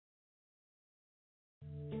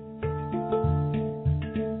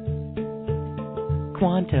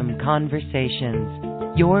Quantum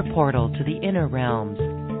Conversations, your portal to the inner realms.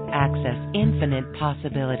 Access infinite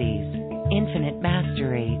possibilities, infinite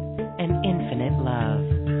mastery, and infinite love.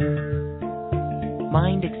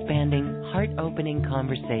 Mind-expanding, heart-opening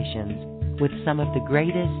conversations with some of the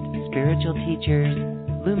greatest spiritual teachers,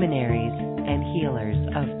 luminaries, and healers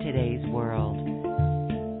of today's world.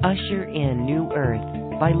 Usher in new earth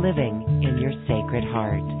by living in your sacred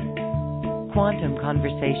heart. Quantum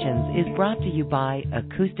Conversations is brought to you by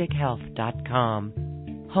AcousticHealth.com,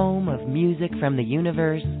 home of music from the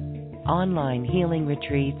universe, online healing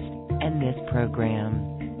retreats, and this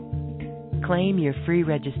program. Claim your free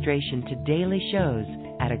registration to daily shows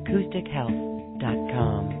at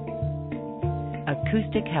AcousticHealth.com.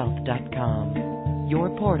 AcousticHealth.com, your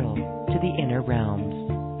portal to the inner realms.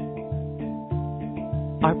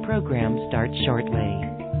 Our program starts shortly.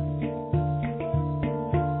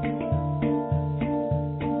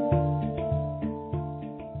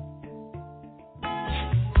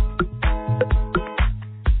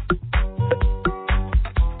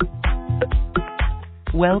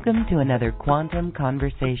 Welcome to another Quantum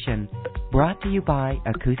Conversation, brought to you by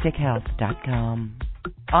AcousticHealth.com.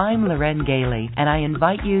 I'm Loren Gailey, and I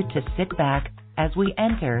invite you to sit back as we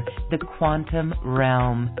enter the quantum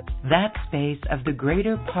realm, that space of the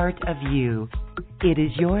greater part of you. It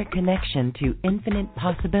is your connection to infinite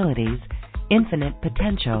possibilities, infinite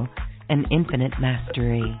potential, and infinite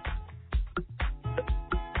mastery.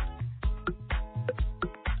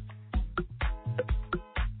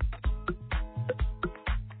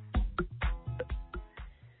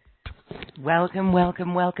 Welcome,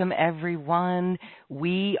 welcome, welcome, everyone.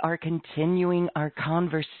 We are continuing our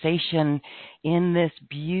conversation in this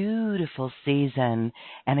beautiful season.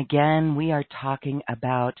 And again, we are talking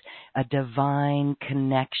about a divine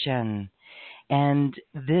connection. And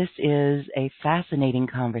this is a fascinating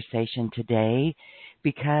conversation today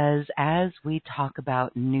because as we talk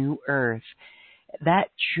about New Earth, that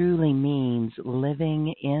truly means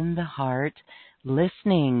living in the heart,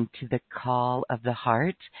 listening to the call of the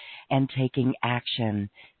heart, and taking action,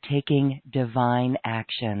 taking divine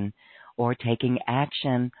action, or taking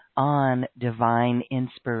action on divine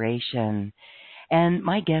inspiration. And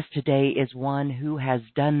my guest today is one who has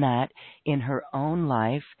done that in her own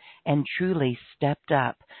life and truly stepped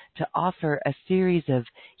up to offer a series of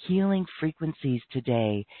healing frequencies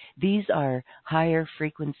today. These are higher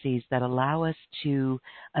frequencies that allow us to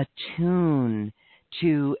attune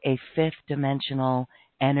to a fifth dimensional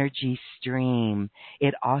energy stream.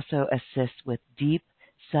 It also assists with deep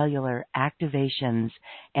cellular activations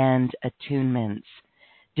and attunements.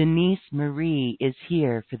 Denise Marie is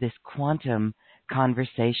here for this quantum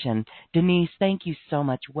conversation. Denise, thank you so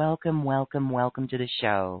much. Welcome, welcome, welcome to the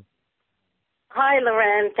show. Hi,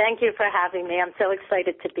 Loren. Thank you for having me. I'm so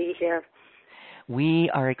excited to be here. We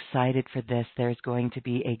are excited for this. There's going to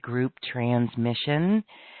be a group transmission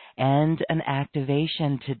and an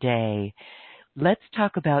activation today. Let's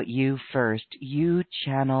talk about you first. You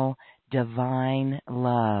channel divine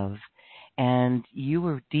love, and you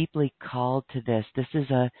were deeply called to this. This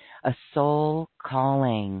is a soul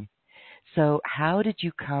calling. So how did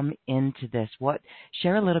you come into this?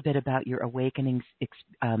 Share a little bit about your awakening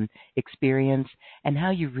experience and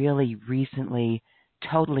how you really recently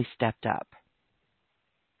totally stepped up.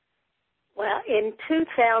 Well, in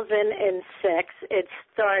 2006, it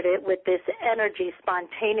started with this energy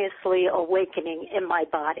spontaneously awakening in my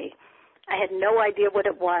body. I had no idea what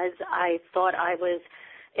it was. I thought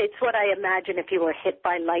it's what I imagine if you were hit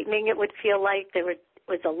by lightning, it would feel like. There was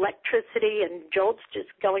electricity and jolts just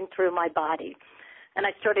going through my body. And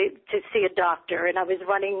I started to see a doctor, and I was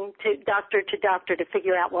running to doctor to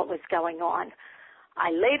figure out what was going on. I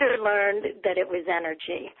later learned that it was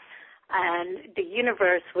energy. And the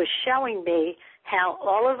universe was showing me how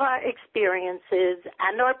all of our experiences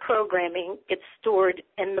and our programming gets stored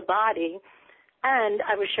in the body, and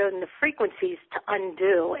I was shown the frequencies to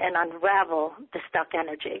undo and unravel the stuck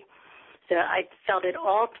energy. So I felt it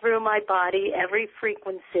all through my body, every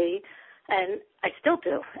frequency, and I still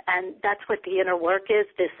do. And that's what the inner work is,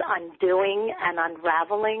 this undoing and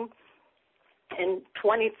unraveling. In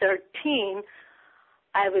 2013,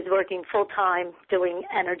 I was working full-time doing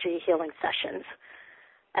energy healing sessions.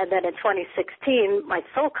 And then in 2016, my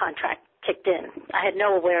soul contract kicked in. I had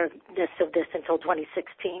no awareness of this until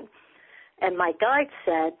 2016. And my guide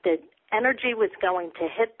said that energy was going to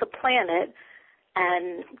hit the planet,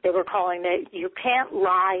 and they were calling it, you can't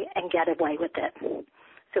lie and get away with it.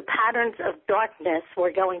 So patterns of darkness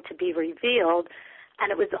were going to be revealed,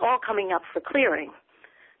 and it was all coming up for clearing.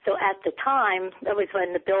 So at the time, that was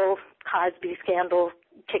when the Bill Cosby scandal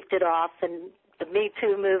kicked it off, and the Me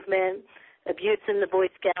Too movement, abuse in the Boy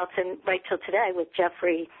Scouts, and right till today with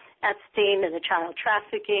Jeffrey Epstein and the child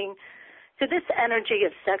trafficking. So this energy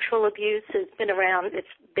of sexual abuse has been around, it's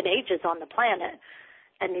been ages on the planet.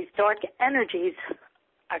 And these dark energies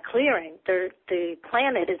are clearing. The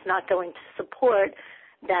planet is not going to support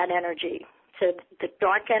that energy. So the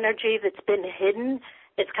dark energy that's been hidden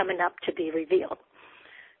is coming up to be revealed.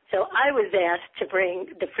 So I was asked to bring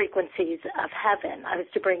the frequencies of heaven. I was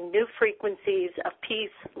to bring new frequencies of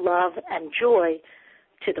peace, love, and joy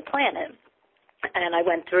to the planet. And I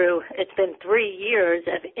went through, it's been 3 years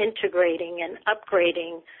of integrating and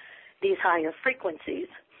upgrading these higher frequencies.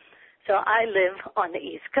 So I live on the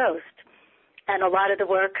East Coast, and a lot of the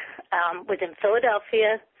work was in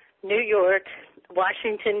Philadelphia, New York,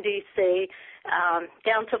 Washington, D.C.,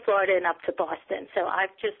 down to Florida and up to Boston. So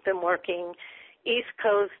I've just been working East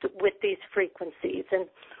Coast with these frequencies. And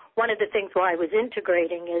one of the things while I was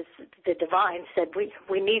integrating is the divine said,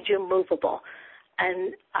 we need you movable.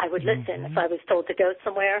 And I would listen. If I was told to go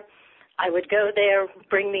somewhere, I would go there,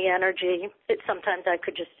 bring the energy. Sometimes I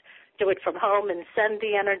could just do it from home and send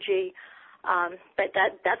the energy. But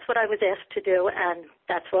that's what I was asked to do, and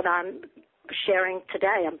that's what I'm sharing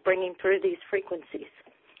today. I'm bringing through these frequencies.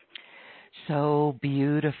 So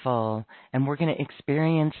beautiful. And we're going to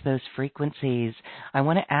experience those frequencies. I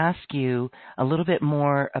want to ask you a little bit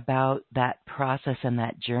more about that process and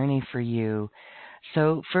that journey for you.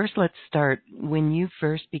 So first, let's start. When you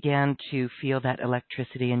first began to feel that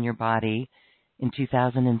electricity in your body in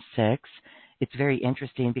 2006, it's very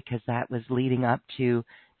interesting because that was leading up to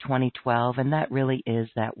 2012, and that really is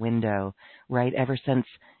that window, right? Ever since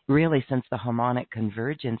the harmonic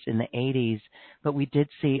convergence in the 80s, but we did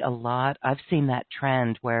see a lot. I've seen that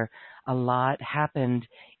trend where a lot happened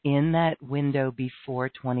in that window before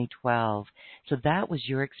 2012. So that was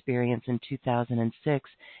your experience in 2006,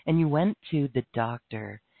 and you went to the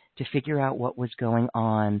doctor to figure out what was going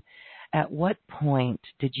on. At what point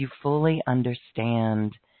did you fully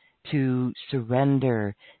understand to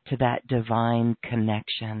surrender to that divine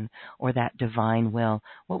connection or that divine will?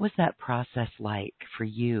 What was that process like for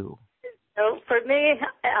you? So for me,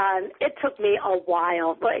 it took me a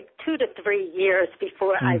while, like 2 to 3 years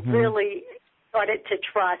before I really started to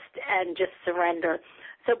trust and just surrender.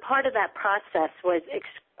 So part of that process was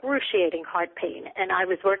excruciating heart pain, and I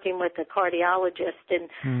was working with a cardiologist, and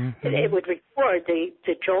it would record the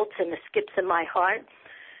jolts and the skips in my heart.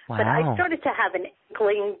 Wow. But I started to have an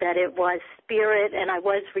inkling that it was spirit, and I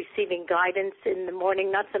was receiving guidance in the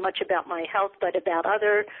morning, not so much about my health, but about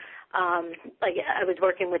other, like I was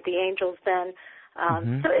working with the angels then.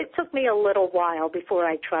 So it took me a little while before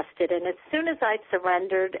I trusted, and as soon as I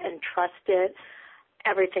surrendered and trusted,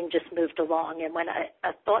 everything just moved along. And when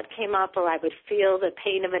a thought came up or I would feel the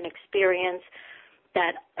pain of an experience,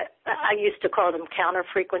 that I used to call them counter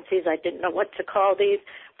frequencies. I didn't know what to call these,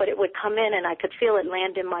 but it would come in and I could feel it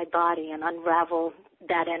land in my body and unravel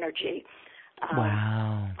that energy.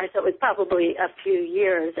 Wow. So it was probably a few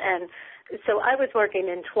years. And so I was working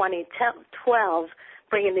in 2012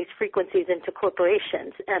 bringing these frequencies into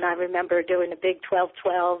corporations. And I remember doing a big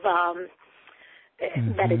 12-12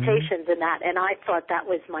 meditations and that, and I thought that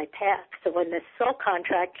was my path. So when this soul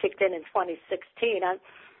contract kicked in 2016, I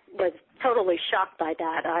was totally shocked by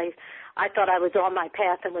that. I thought I was on my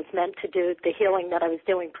path and was meant to do the healing that I was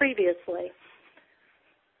doing previously.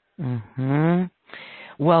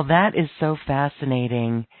 Well, that is so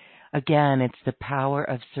fascinating. Again, it's the power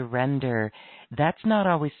of surrender. That's not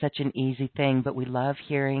always such an easy thing, but we love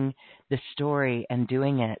hearing the story and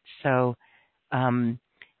doing it. So for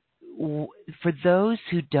those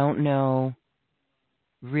who don't know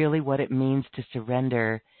really what it means to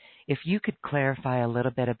surrender, if you could clarify a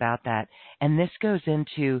little bit about that. And this goes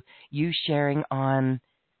into you sharing on,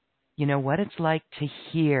 what it's like to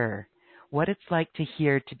hear,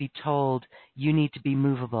 to be told you need to be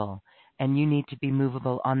movable, and you need to be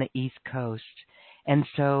movable on the East Coast. And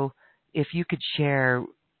so if you could share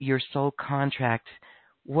your soul contract,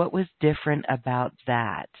 what was different about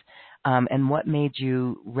that? And what made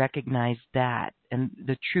you recognize that and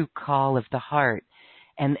the true call of the heart,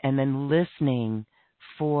 and then listening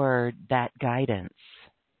for that guidance?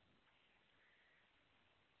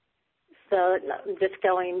 So just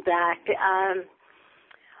going back,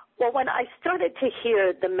 well, when I started to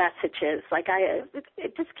hear the messages,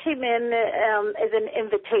 it just came in as an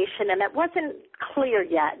invitation, and it wasn't clear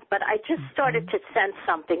yet, but I just started to sense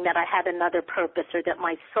something, that I had another purpose, or that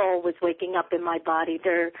my soul was waking up in my body.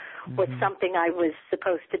 There was something I was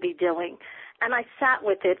supposed to be doing. And I sat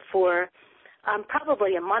with it for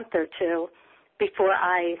probably a month or two before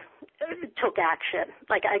I took action.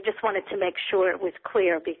 I just wanted to make sure it was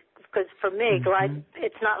clear because for me,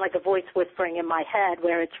 it's not like a voice whispering in my head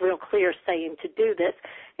where it's real clear saying to do this.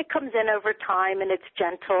 It comes in over time, and it's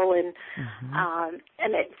gentle, and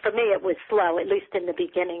for me it was slow, at least in the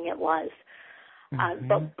beginning it was.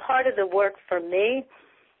 But part of the work for me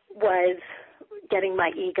was getting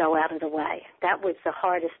my ego out of the way. That was the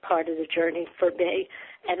hardest part of the journey for me,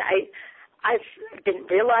 and I didn't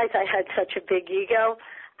realize I had such a big ego,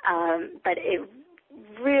 but it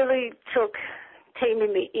really took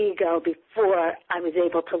taming the ego before I was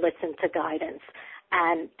able to listen to guidance.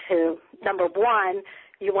 And to, number one,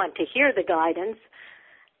 you want to hear the guidance,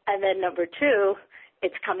 and then number two,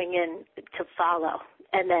 it's coming in to follow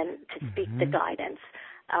and then to speak the guidance.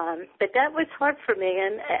 But that was hard for me,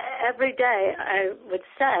 and every day I would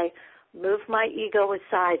say, move my ego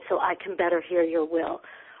aside so I can better hear your will,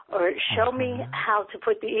 or show me how to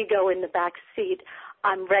put the ego in the back seat.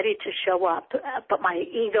 I'm ready to show up, but my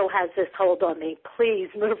ego has this hold on me. Please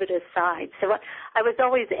move it aside. So I was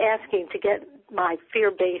always asking to get my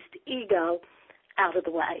fear-based ego out of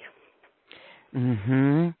the way.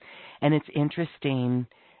 And it's interesting,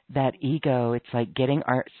 that ego, it's like getting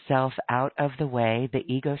ourself out of the way, the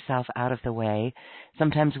ego self out of the way.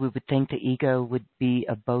 Sometimes we would think the ego would be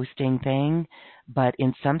a boasting thing, but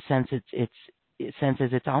in some sense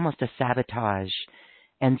it's almost a sabotage.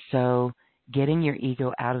 And so getting your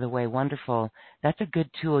ego out of the way, wonderful. That's a good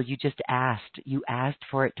tool. You just asked. You asked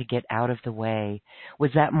for it to get out of the way.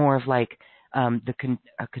 Was that more of like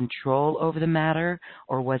a control over the matter,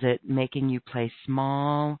 or was it making you play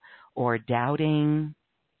small or doubting?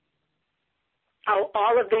 Oh,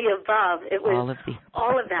 all of the above. It was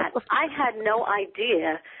all of that. I had no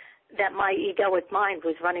idea that my egoic mind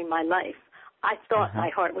was running my life. I thought my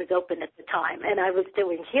heart was open at the time, and I was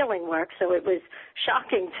doing healing work, so it was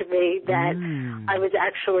shocking to me that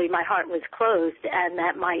my heart was closed and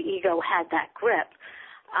that my ego had that grip.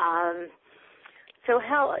 So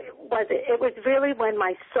how was it? It was really when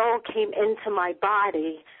my soul came into my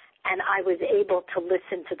body and I was able to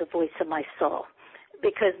listen to the voice of my soul,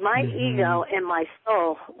 because my ego and my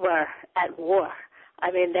soul were at war.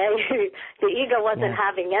 I mean, the ego wasn't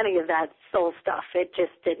having any of that soul stuff. It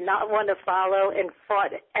just did not want to follow and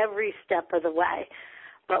fought every step of the way.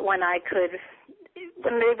 But when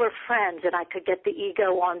they were friends and I could get the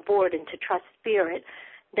ego on board and to trust spirit,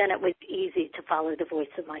 then it was easy to follow the voice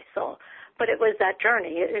of my soul. But it was that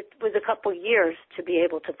journey. It was a couple years to be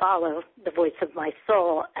able to follow the voice of my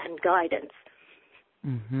soul and guidance.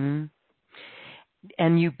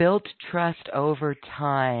 And you built trust over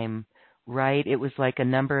time, right? It was like a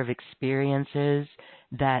number of experiences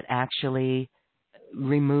that actually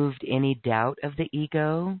removed any doubt of the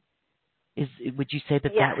ego. Would you say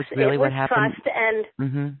that that was really what happened? Trust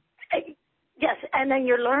and yes, and then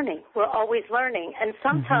you're learning. We're always learning, and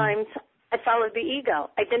sometimes I followed the ego.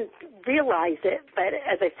 I didn't realize it, but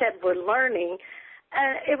as I said, we're learning.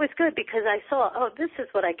 And it was good because I saw, this is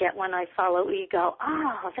what I get when I follow ego.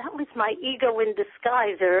 That was my ego in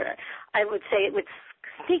disguise, or I would say it would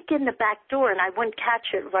sneak in the back door and I wouldn't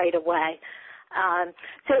catch it right away.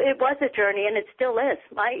 So it was a journey, and it still is.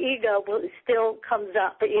 My ego still comes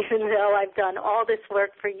up, even though I've done all this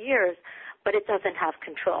work for years, but it doesn't have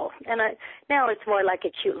control. And now it's more like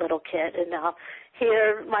a cute little kid, and I'll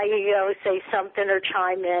hear my ego say something or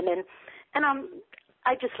chime in, and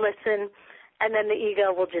I just listen. And then the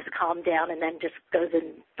ego will just calm down and then just goes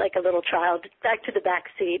in like a little child back to the back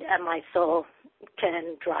seat, and my soul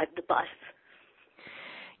can drive the bus.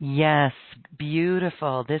 Yes,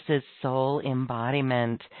 beautiful. This is soul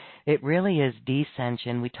embodiment. It really is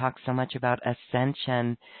descension. We talk so much about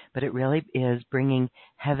ascension, but it really is bringing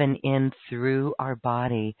heaven in through our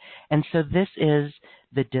body. And so this is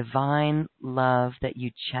the divine love that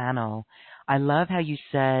you channel. I love how you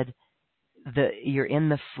said you're in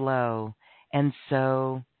the flow. And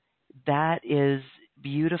so that is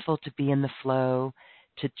beautiful, to be in the flow,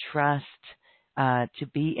 to trust, to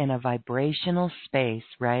be in a vibrational space,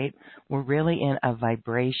 right? We're really in a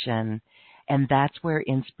vibration, and that's where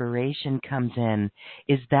inspiration comes in.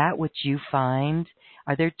 Is that what you find?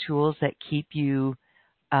 Are there tools that keep you,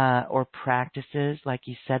 or practices, like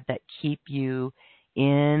you said, that keep you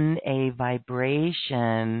in a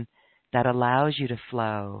vibration that allows you to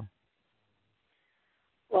flow?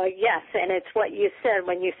 Well, yes, and it's what you said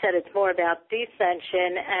when you said it's more about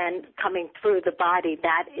descension and coming through the body.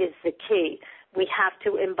 That is the key. We have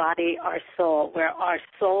to embody our soul, where our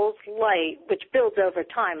soul's light, which builds over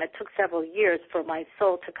time. It took several years for my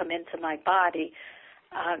soul to come into my body,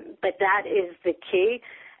 but that is the key.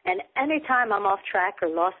 And anytime I'm off track or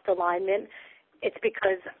lost alignment, it's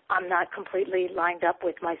because I'm not completely lined up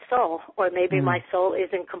with my soul, or maybe my soul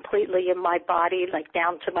isn't completely in my body, like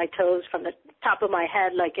down to my toes, from the top of my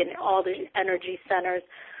head, like in all the energy centers.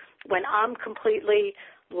 When I'm completely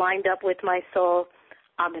lined up with my soul,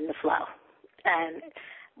 I'm in the flow. And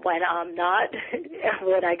when I'm not,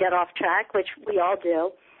 when I get off track, which we all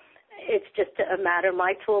do, it's just a matter.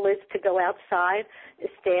 My tool is to go outside,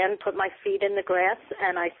 stand, put my feet in the grass,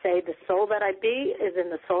 and I say the soul that I be is in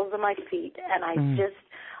the soles of my feet. And I just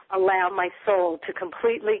allow my soul to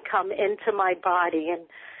completely come into my body.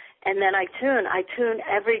 And then I tune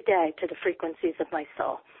every day to the frequencies of my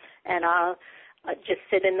soul. And I'll just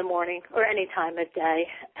sit in the morning or any time of day,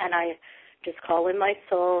 and I just call in my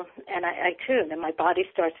soul, and I tune, and my body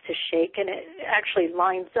starts to shake, and it actually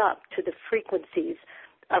lines up to the frequencies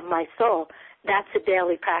of my soul. That's a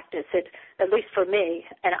daily practice, at least for me,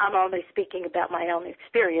 and I'm only speaking about my own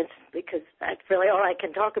experience because that's really all I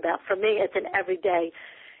can talk about. For me, it's an everyday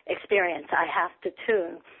experience. I have to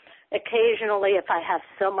tune. Occasionally, if I have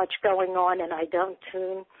so much going on and I don't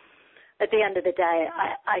tune, at the end of the day,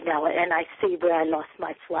 I know it, and I see where I lost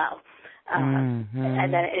my flow. And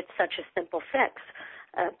then it's such a simple fix.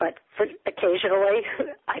 But occasionally,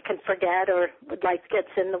 I can forget, or life gets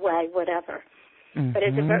in the way, whatever. But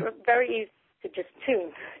it's very easy to just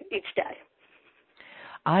tune each day.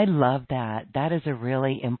 I love that. That is a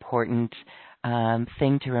really important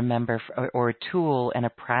thing to remember, or a tool and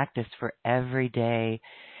a practice for every day.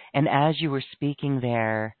 And as you were speaking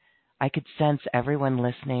there, I could sense everyone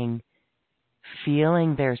listening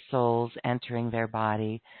feeling their souls entering their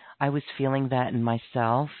body. I was feeling that in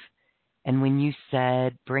myself. And when you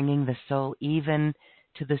said bringing the soul even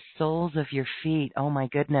to the soles of your feet, oh my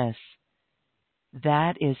goodness,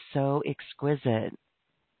 that is so exquisite.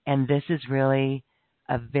 And this is really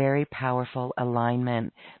a very powerful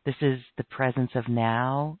alignment. This is the presence of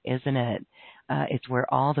now, isn't it? It's where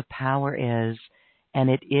all the power is, and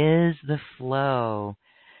it is the flow.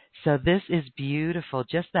 So this is beautiful.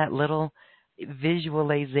 Just that little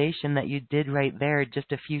visualization that you did right there,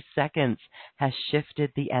 just a few seconds, has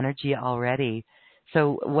shifted the energy already.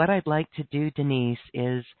 So what I'd like to do, Denise,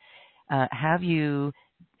 is have you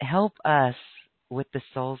help us with the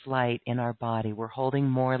soul's light in our body. We're holding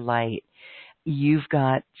more light. You've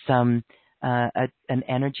got some an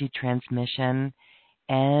energy transmission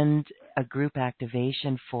and a group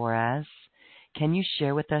activation for us. Can you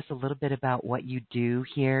share with us a little bit about what you do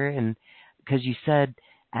here? And because you said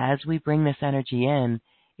as we bring this energy in,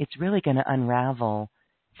 it's really going to unravel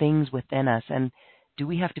things within us. And do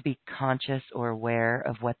we have to be conscious or aware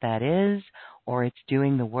of what that is, or it's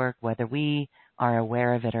doing the work whether we are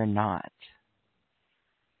aware of it or not?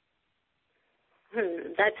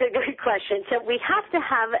 That's a good question. So we have to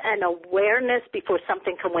have an awareness before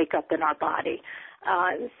something can wake up in our body.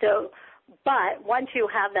 But once you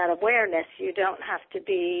have that awareness, you don't have to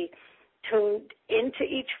be tuned into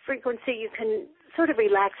each frequency. You can sort of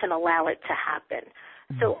relax and allow it to happen.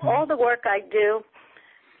 So all the work I do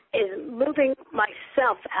is moving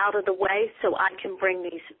myself out of the way so I can bring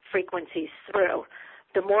these frequencies through.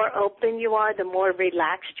 The more open you are, the more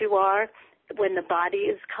relaxed you are. When the body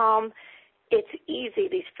is calm, it's easy.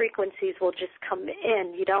 These frequencies will just come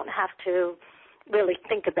in. You don't have to really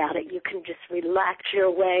think about it. You can just relax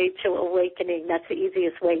your way to awakening. That's the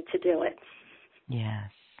easiest way to do it.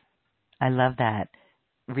 Yes. I love that.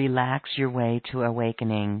 Relax your way to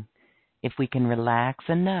awakening. If we can relax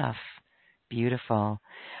enough. Beautiful.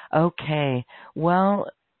 Okay. Well,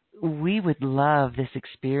 we would love this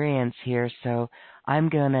experience here, so I'm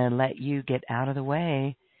going to let you get out of the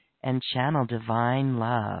way and channel divine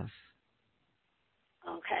love.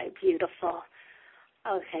 Okay, beautiful.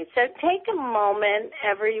 Okay, so take a moment,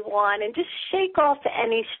 everyone, and just shake off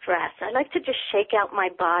any stress. I like to just shake out my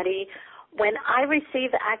body. When I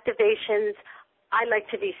receive activations, I like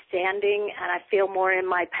to be standing, and I feel more in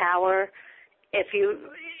my power. If you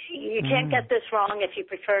can't get this wrong, if you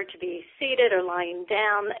prefer to be seated or lying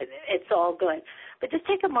down, it's all good. But just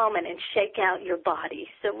take a moment and shake out your body.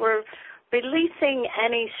 So we're releasing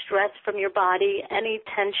any stress from your body, any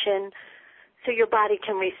tension, so your body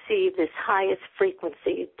can receive this highest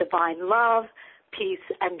frequency, divine love, peace,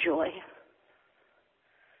 and joy.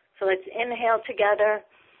 So let's inhale together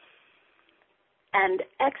and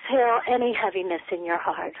exhale any heaviness in your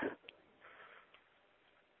heart.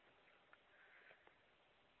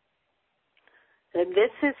 And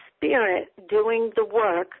this is Spirit doing the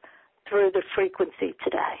work through the frequency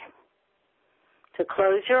today. So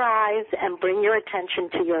close your eyes and bring your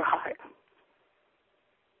attention to your heart.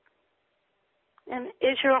 And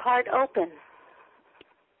is your heart open?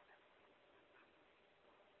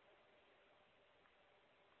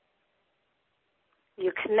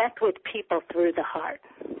 you connect with people through the heart.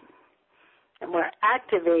 And we're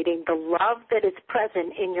activating the love that is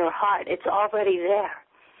present in your heart. It's already there.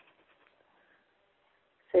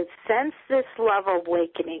 So sense this love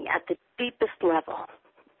awakening at the deepest level.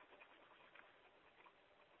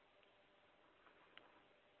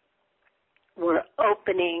 We're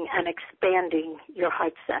opening and expanding your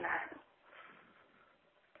heart center.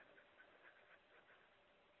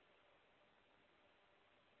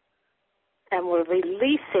 And we're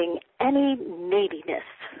releasing any neediness.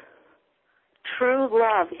 True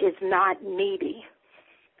love is not needy.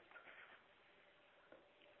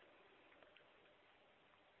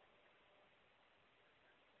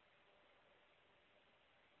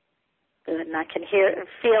 Good, and I can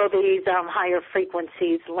feel these higher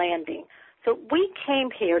frequencies landing. So we came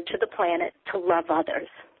here to the planet to love others.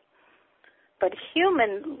 But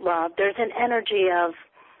human love, there's an energy of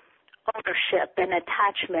ownership and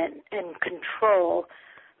attachment and control.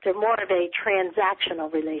 They're more of a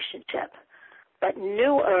transactional relationship. But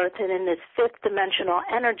New Earth and in this fifth dimensional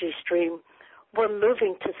energy stream, we're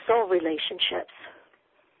moving to soul relationships.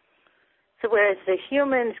 So whereas the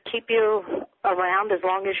humans keep you around as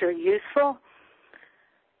long as you're useful,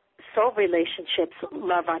 soul relationships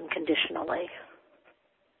love unconditionally.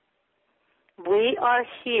 We are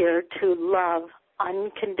here to love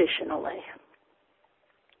unconditionally.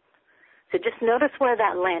 So just notice where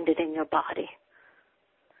that landed in your body.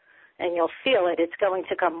 And you'll feel it. It's going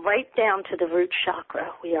to come right down to the root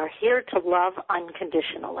chakra. We are here to love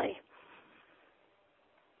unconditionally.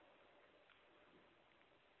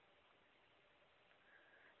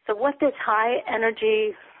 So what this high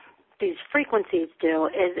energy, these frequencies do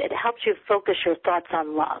is it helps you focus your thoughts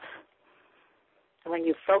on love. And when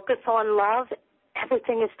you focus on love,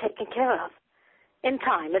 everything is taken care of. In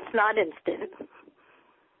time, it's not instant.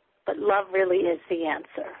 But love really is the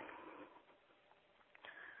answer.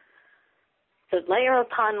 So layer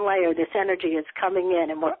upon layer, this energy is coming in,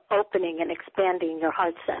 and we're opening and expanding your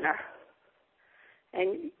heart center.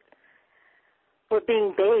 And we're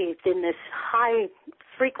being bathed in this high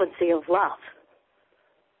frequency of love.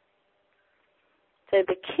 So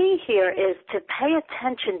the key here is to pay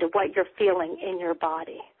attention to what you're feeling in your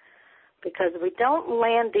body, because we don't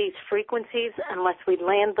land these frequencies unless we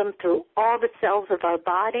land them through all the cells of our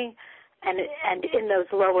body and in those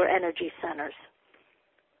lower energy centers.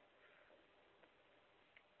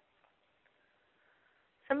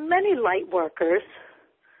 So many light workers,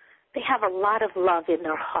 they have a lot of love in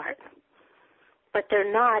their heart, but they're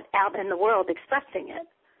not out in the world expressing it.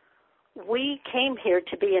 We came here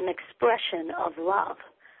to be an expression of love.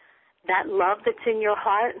 That love that's in your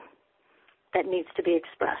heart, that needs to be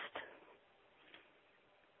expressed.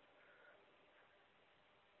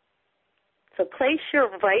 So place your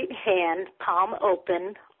right hand, palm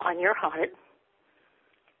open, on your heart,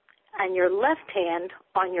 and your left hand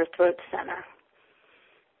on your throat center.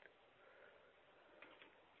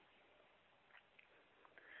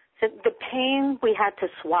 So the pain we had to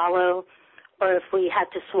swallow, or if we had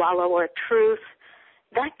to swallow our truth,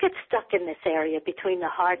 that gets stuck in this area between the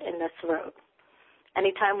heart and the throat.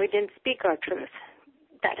 Anytime we didn't speak our truth,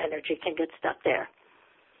 that energy can get stuck there.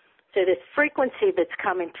 So this frequency that's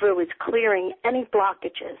coming through is clearing any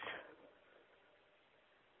blockages.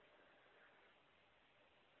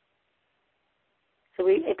 So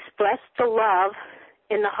we express the love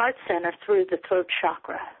in the heart center through the throat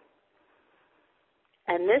chakra.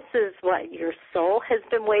 And this is what your soul has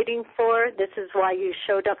been waiting for. This is why you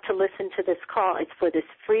showed up to listen to this call. It's for this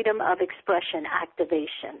freedom of expression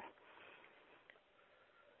activation.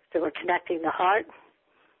 So we're connecting the heart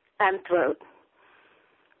and throat.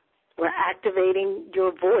 We're activating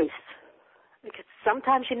your voice, because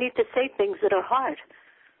sometimes you need to say things that are hard.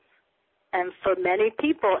 And for many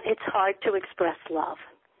people, it's hard to express love.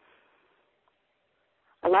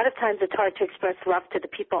 A lot of times it's hard to express love to the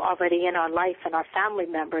people already in our life and our family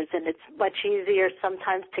members, and it's much easier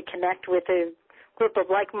sometimes to connect with a group of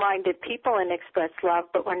like-minded people and express love,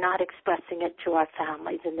 but we're not expressing it to our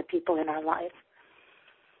families and the people in our life.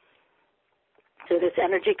 So this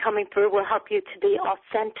energy coming through will help you to be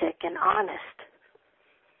authentic and honest.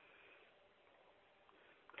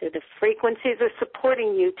 So the frequencies are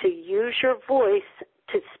supporting you to use your voice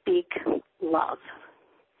to speak love.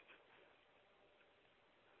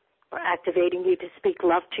 We're activating you to speak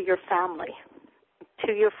love to your family,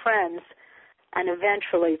 to your friends, and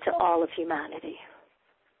eventually to all of humanity.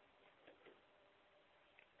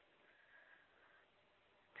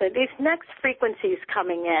 So these next frequencies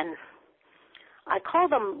coming in, I call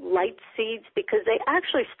them light seeds because they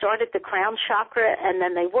actually start at the crown chakra and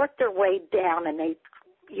then they work their way down, and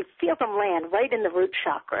you feel them land right in the root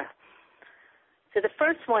chakra. So the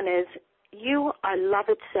first one is, you are love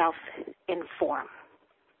itself in form.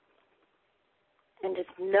 And just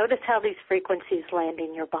notice how these frequencies land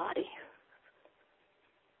in your body.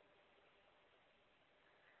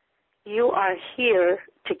 You are here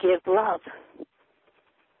to give love.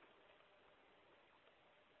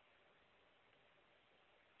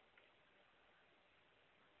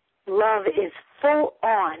 Love is full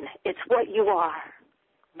on. It's what you are.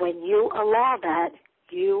 When you allow that,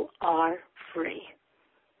 you are free.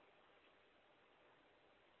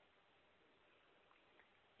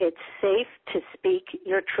 It's safe to speak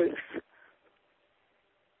your truth.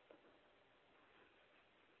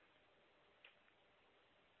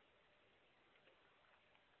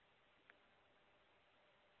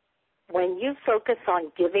 When you focus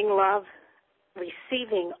on giving love,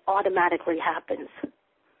 receiving automatically happens.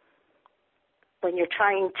 When you're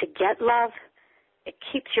trying to get love, it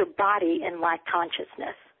keeps your body in lack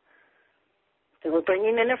consciousness. So we're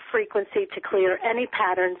bringing in a frequency to clear any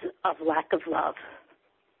patterns of lack of love.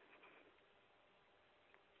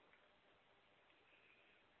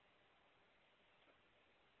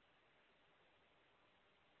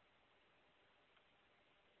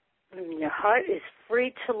 And your heart is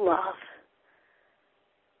free to love.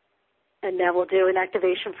 And now we'll do an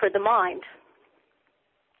activation for the mind.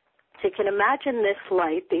 So you can imagine this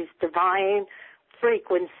light, these divine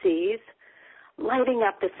frequencies, lighting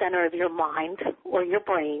up the center of your mind or your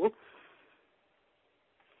brain.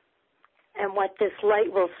 And what this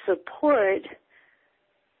light will support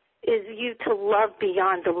is you to love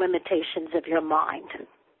beyond the limitations of your mind.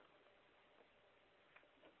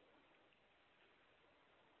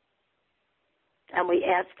 And we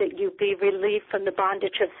ask that you be relieved from the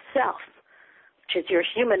bondage of self, which is your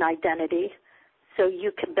human identity, so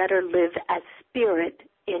you can better live as spirit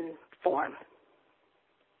in form.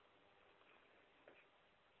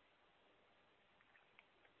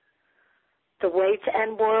 The way to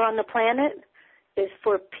end war on the planet is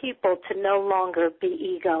for people to no longer be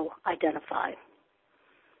ego identified.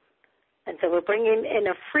 And so we're bringing in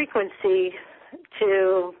a frequency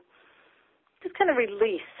to just kind of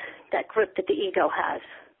release that grip that the ego has.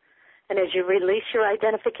 And as you release your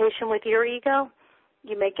identification with your ego,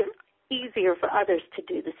 you make it easier for others to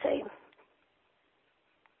do the same.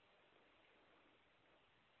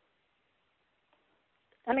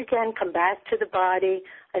 And again, come back to the body.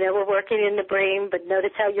 I know we're working in the brain, but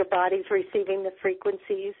notice how your body's receiving the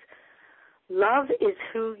frequencies. Love is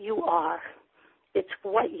who you are. It's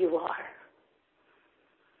what you are.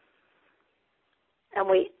 And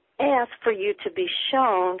we ask for you to be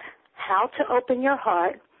shown how to open your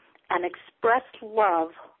heart and express love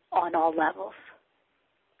on all levels.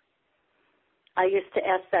 I used to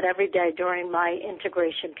ask that every day during my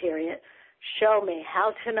integration period. Show me,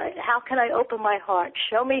 how can I open my heart?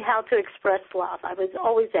 Show me how to express love. I was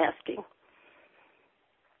always asking.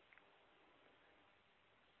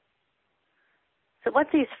 So what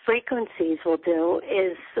these frequencies will do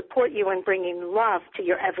is support you in bringing love to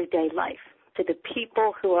your everyday life, to the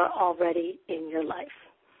people who are already in your life.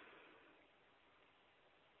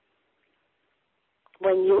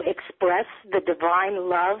 When you express the divine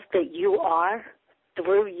love that you are,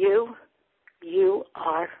 through you, you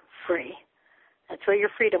are free. That's where your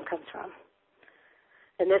freedom comes from.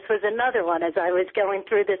 And this was another one. As I was going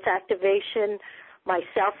through this activation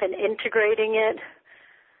myself and integrating it,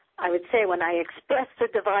 I would say when I express the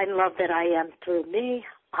divine love that I am through me,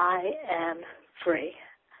 I am free.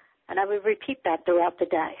 And I would repeat that throughout the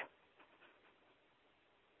day.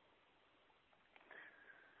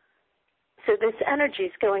 So this energy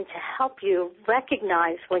is going to help you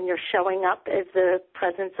recognize when you're showing up as the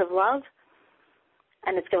presence of love,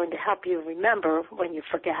 and it's going to help you remember when you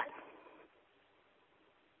forget.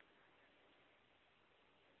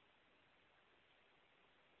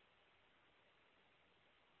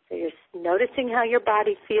 So you're noticing how your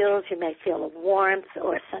body feels. You may feel a warmth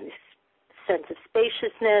or a sense of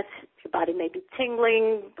spaciousness. Your body may be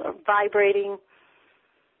tingling or vibrating.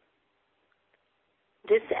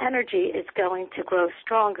 This energy is going to grow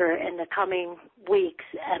stronger in the coming weeks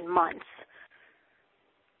and months.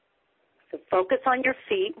 So focus on your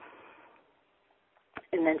feet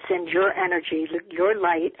and then send your energy, your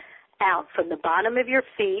light, out from the bottom of your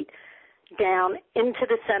feet down into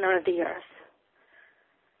the center of the earth.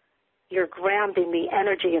 You're grounding the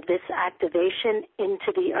energy of this activation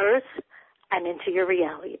into the earth and into your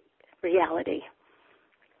reality.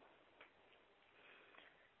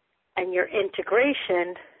 And your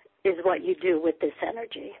integration is what you do with this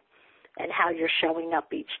energy and how you're showing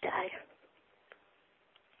up each day.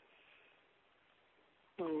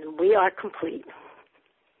 And we are complete.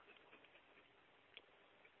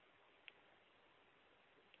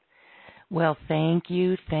 Well, thank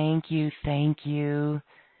you, thank you, thank you.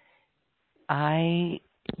 I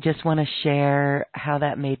just want to share how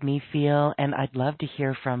that made me feel, and I'd love to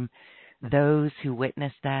hear from those who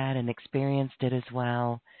witnessed that and experienced it as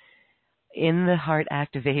well. In the heart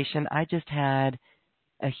activation, I just had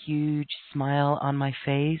a huge smile on my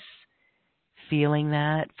face, feeling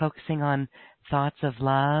that, focusing on thoughts of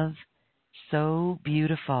love. So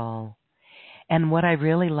beautiful. And what I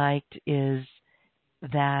really liked is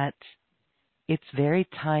that it's very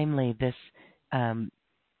timely, this um,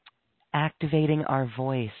 activating our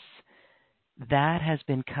voice. That has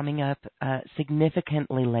been coming up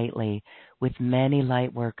significantly lately with many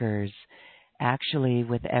light workers, actually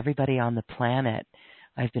with everybody on the planet.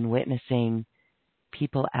 I've been witnessing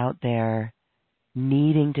people out there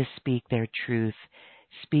needing to speak their truth,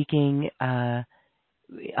 speaking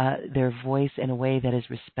their voice in a way that is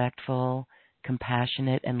respectful,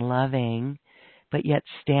 compassionate, and loving, but yet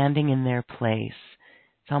standing in their place.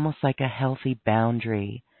 It's almost like a healthy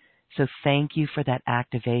boundary. So thank you for that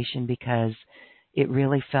activation, because it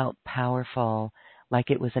really felt powerful, like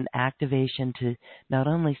it was an activation to not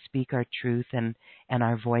only speak our truth and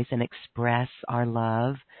our voice and express our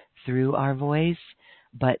love through our voice,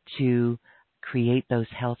 but to create those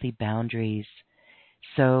healthy boundaries.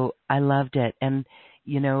 So I loved it. And,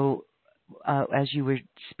 as you were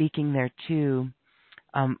speaking there too,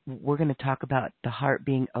 we're going to talk about the heart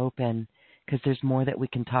being open, because there's more that we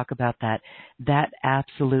can talk about that. That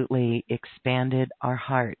absolutely expanded our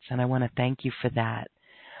hearts, and I want to thank you for that.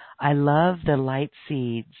 I love the light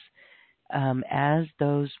seeds. As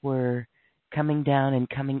those were coming down and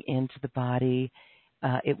coming into the body,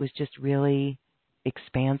 it was just really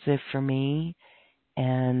expansive for me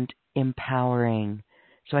and empowering.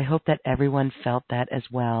 So I hope that everyone felt that as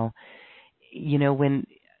well. When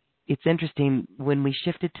it's interesting, when we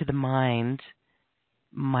shifted to the mind,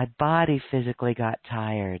 my body physically got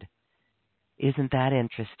tired. Isn't that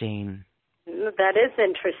interesting? That is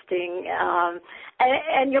interesting.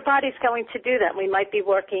 And your body's going to do that. We might be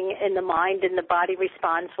working in the mind and the body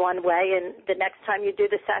responds one way, and the next time you do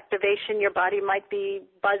this activation, your body might be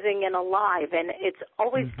buzzing and alive. And it's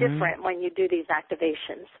always different when you do these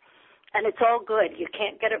activations. And it's all good. You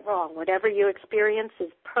can't get it wrong. Whatever you experience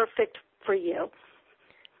is perfect for you.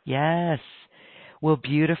 Yes. Well,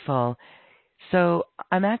 beautiful. So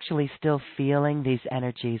I'm actually still feeling these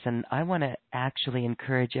energies, and I want to actually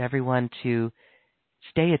encourage everyone to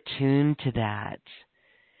stay attuned to that.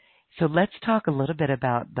 So let's talk a little bit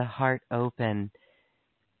about the heart open.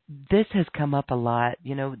 This has come up a lot.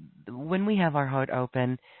 When we have our heart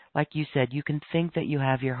open, like you said, you can think that you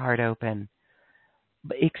have your heart open.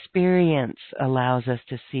 But experience allows us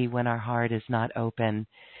to see when our heart is not open.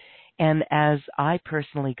 And as I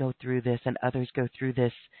personally go through this and others go through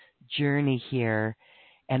this journey here,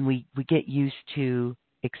 and we get used to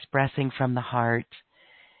expressing from the heart,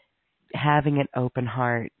 having an open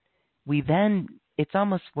heart, it's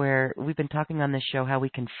almost where we've been talking on this show how we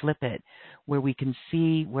can flip it, where we can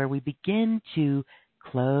see where we begin to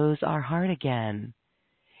close our heart again.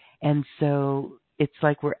 And so it's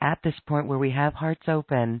like we're at this point where we have hearts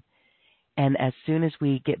open, and as soon as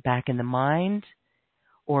we get back in the mind,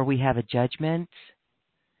 or we have a judgment,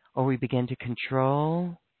 or we begin to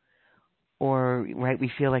control, or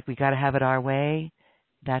we feel like we got to have it our way,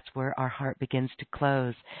 that's where our heart begins to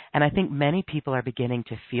close. And I think many people are beginning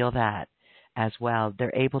to feel that as well.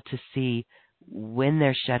 They're able to see when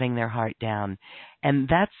they're shutting their heart down. And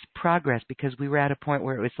that's progress, because we were at a point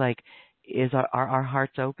where it was like, are our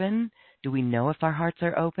hearts open? Do we know if our hearts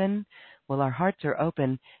are open? Well, our hearts are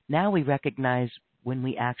open. Now we recognize when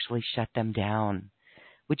we actually shut them down.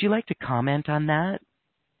 Would you like to comment on that?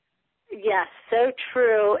 Yes, so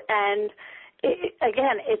true. And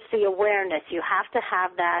again, it's the awareness. You have to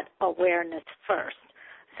have that awareness first.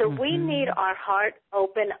 So we need our heart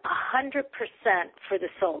open 100% for the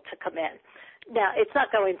soul to come in. Now, it's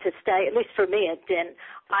not going to stay, at least for me it didn't.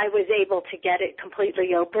 I was able to get it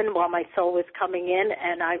completely open while my soul was coming in,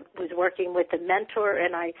 and I was working with a mentor,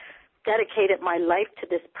 and I dedicated my life to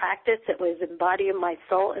this practice. It was embodying my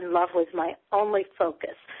soul, and love was my only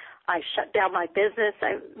focus. I shut down my business.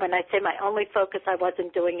 When I say my only focus, I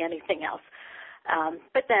wasn't doing anything else.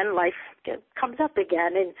 But then life comes up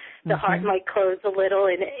again, and the heart might close a little,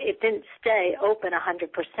 and it didn't stay open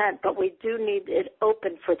 100%, but we do need it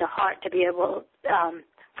open for the heart to be able,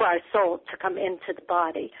 for our soul to come into the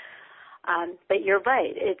body. But you're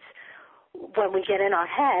right. It's when we get in our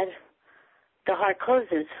head, the heart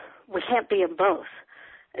closes. We can't be in both.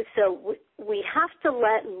 So we have to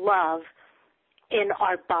let love in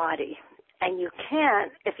our body, and you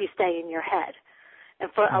can't if you stay in your head.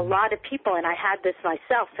 And for a lot of people, and I had this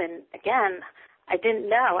myself, and again, I didn't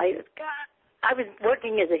know. I was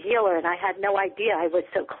working as a healer, and I had no idea. I was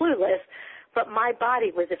so clueless, but my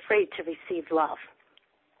body was afraid to receive love.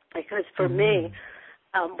 Because for me,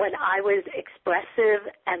 when I was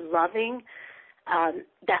expressive and loving,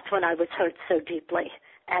 that's when I was hurt so deeply.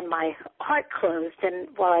 And my heart closed, and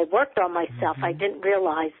while I worked on myself, I didn't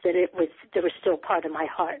realize that there was still part of my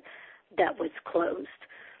heart that was closed.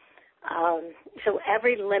 So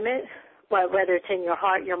every limit, whether it's in your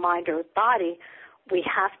heart, your mind, or body, we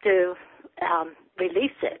have to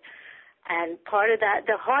release it. And part of that,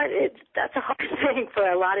 the heart, that's a hard thing for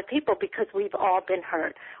a lot of people because we've all been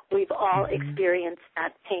hurt. We've all experienced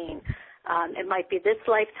that pain. It might be this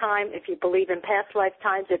lifetime. If you believe in past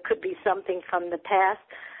lifetimes, it could be something from the past.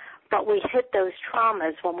 But we hit those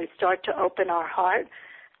traumas when we start to open our heart,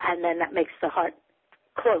 and then that makes the heart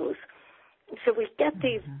close. So we get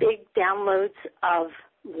these big downloads of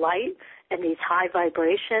light and these high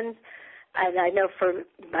vibrations. And I know for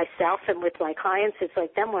myself and with my clients, it's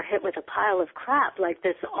like then we're hit with a pile of crap, like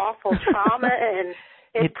this awful trauma, and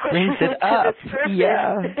it brings it up. To the surface.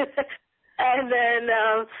 Yeah. And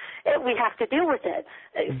then we have to deal with it.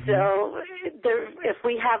 So if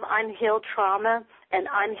we have unhealed trauma and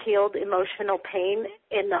unhealed emotional pain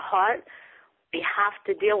in the heart, we have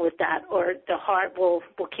to deal with that, or the heart will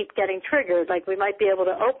keep getting triggered. Like we might be able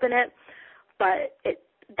to open it, but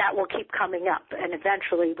that will keep coming up, and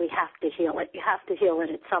eventually we have to heal it. You have to heal it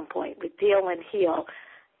at some point. We deal and heal,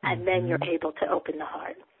 and then you're able to open the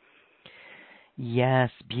heart. Yes,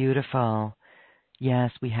 beautiful.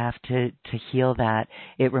 Yes, we have to heal that.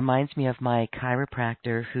 It reminds me of my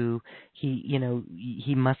chiropractor who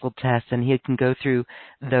he muscle tests, and he can go through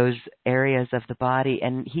those areas of the body,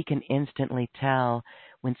 and he can instantly tell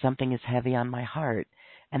when something is heavy on my heart.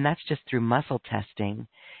 And that's just through muscle testing.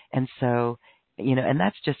 And so, and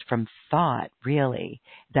that's just from thought, really,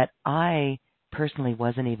 that I personally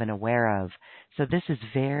wasn't even aware of. So this is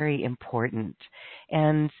very important.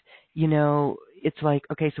 And, it's like,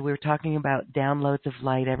 okay, so we were talking about downloads of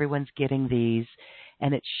light. Everyone's getting these,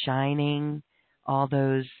 and it's shining all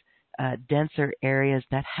those denser areas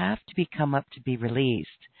that have to come up to be released.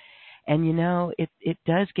 And, it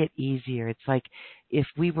does get easier. It's like if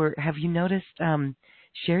have you noticed,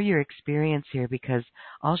 share your experience here, because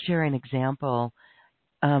I'll share an example.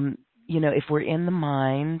 If we're in the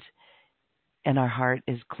mind and our heart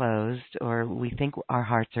is closed, or we think our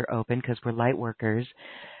hearts are open because we're light workers,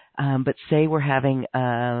 but say we're having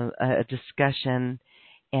a discussion,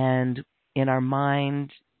 and in our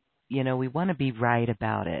mind, we want to be right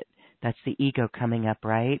about it. That's the ego coming up,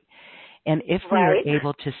 right? And if we are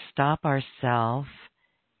able to stop ourselves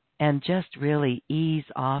and just really ease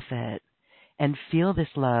off it and feel this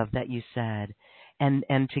love that you said, and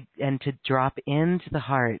to drop into the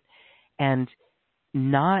heart and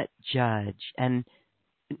not judge and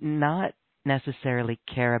not necessarily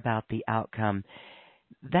care about the outcome,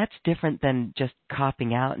 that's different than just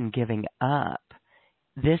copping out and giving up.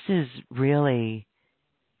 This is really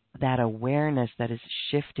that awareness that is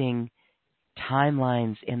shifting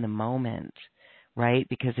timelines in the moment, right?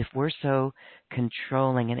 Because if we're so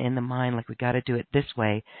controlling and in the mind, like we got to do it this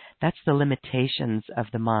way, that's the limitations of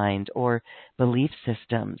the mind or belief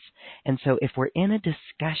systems. And so if we're in a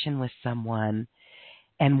discussion with someone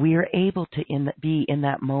and we are able to be in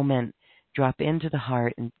that moment, drop into the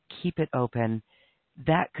heart and keep it open,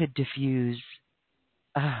 that could diffuse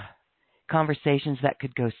conversations that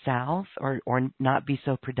could go south or not be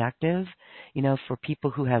so productive. For people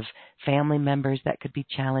who have family members, that could be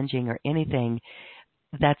challenging, or anything.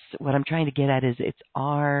 That's what I'm trying to get at, is it's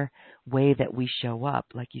our way that we show up.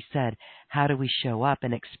 Like you said, how do we show up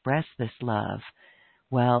and express this love?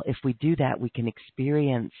 Well, if we do that, we can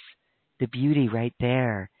experience the beauty right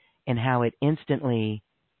there and how it instantly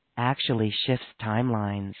actually shifts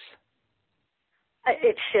timelines.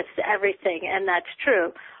 It shifts everything, and that's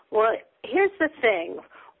true. Well, here's the thing.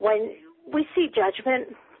 When we see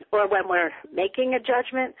judgment, or when we're making a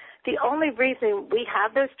judgment, the only reason we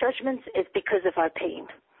have those judgments is because of our pain.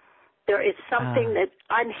 There is something that's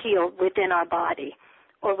unhealed within our body,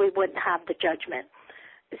 or we wouldn't have the judgment.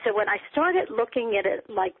 So when I started looking at it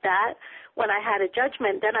like that, when I had a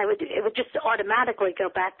judgment, then it would just automatically go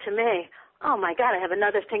back to me. Oh, my God, I have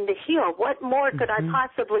another thing to heal. What more could I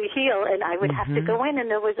possibly heal? And I would have to go in, and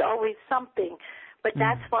there was always something. But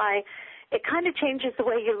that's why it kind of changes the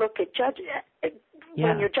way you look at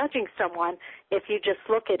when you're judging someone. If you just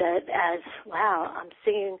look at it as, wow, I'm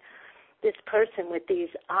seeing this person with these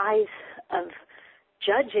eyes of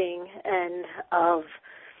judging and of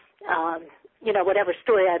whatever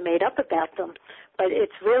story I made up about them. But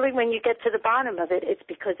it's really when you get to the bottom of it, it's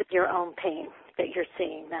because of your own pain that you're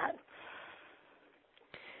seeing that.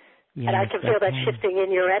 Yes, and I can feel that shifting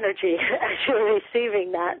in your energy as you're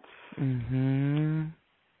receiving that. Mm-hmm.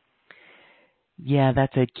 Yeah,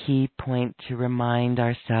 that's a key point to remind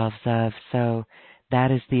ourselves of. So that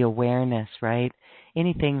is the awareness, right?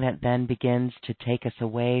 Anything that then begins to take us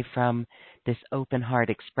away from this open heart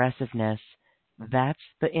expressiveness, that's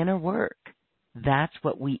the inner work. That's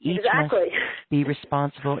what we each must be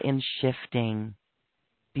responsible in shifting.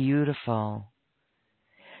 Beautiful.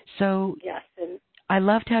 So yes, and I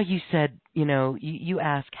loved how you said, you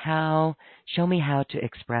ask show me how to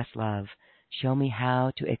express love. Show me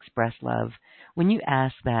how to express love. When you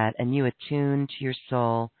ask that and you attune to your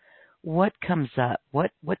soul, what comes up?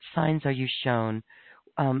 What signs are you shown?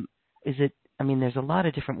 There's a lot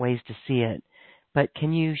of different ways to see it, but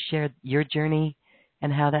can you share your journey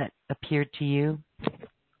and how that appeared to you?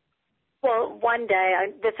 Well, one day,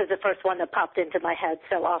 this is the first one that popped into my head,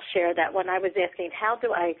 so I'll share that. When I was asking, how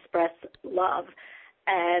do I express love?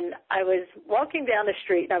 And I was walking down the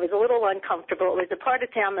street, and I was a little uncomfortable. It was a part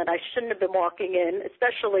of town that I shouldn't have been walking in,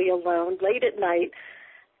 especially alone, late at night,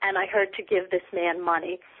 and I heard to give this man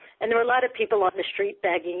money. And there were a lot of people on the street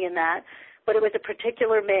begging in that, but it was a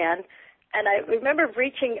particular man. And I remember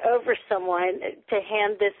reaching over someone to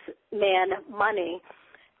hand this man money,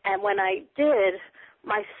 and when I did,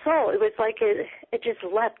 my soul, it was like it just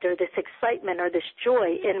leapt, or this excitement or this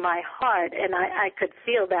joy in my heart, and I could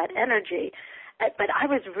feel that energy. But I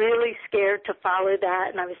was really scared to follow that,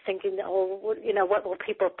 and I was thinking, what will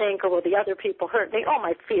people think, or will the other people hurt me? All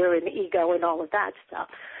my fear and ego and all of that stuff.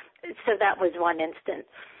 So that was one instance.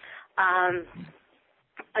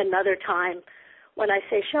 Another time, when I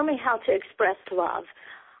say, show me how to express love,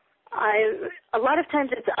 a lot of times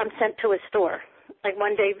I'm sent to a store. Like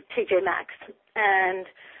one day, TJ Maxx, and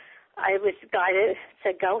I was guided,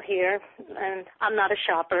 said, go here, and I'm not a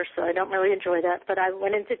shopper, so I don't really enjoy that, but I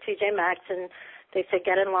went into TJ Maxx, and they said,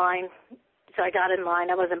 get in line, so I got in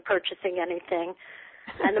line. I wasn't purchasing anything,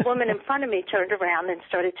 and the woman in front of me turned around and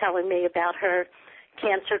started telling me about her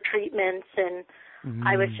cancer treatments, and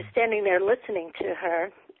I was just standing there listening to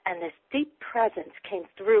her, and this deep presence came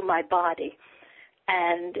through my body,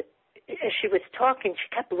 and as she was talking,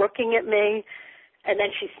 she kept looking at me, and then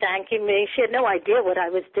she's thanking me. She had no idea what I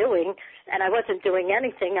was doing, and I wasn't doing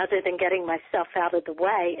anything other than getting myself out of the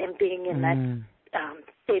way and being in that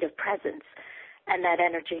state of presence, and that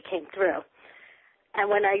energy came through.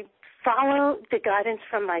 And when I followed the guidance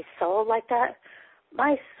from my soul like that,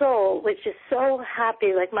 my soul was just so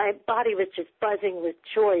happy, like my body was just buzzing with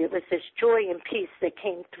joy. It was this joy and peace that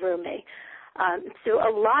came through me. So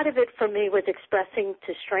a lot of it for me was expressing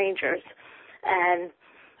to strangers, and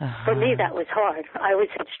for me, that was hard. I always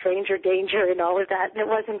had stranger danger and all of that, and it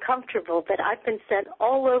wasn't comfortable. But I've been sent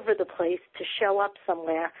all over the place to show up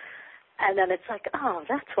somewhere, and then it's like, oh,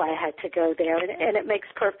 that's why I had to go there, and it makes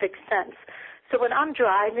perfect sense. So when I'm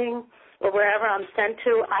driving or wherever I'm sent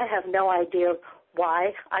to, I have no idea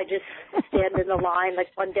why. I just stand in the line. Like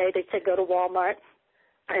one day they said go to Walmart,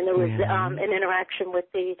 and there was an interaction with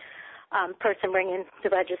the person ringing the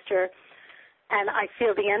register, and I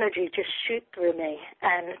feel the energy just shoot through me.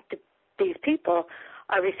 And these people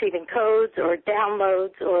are receiving codes or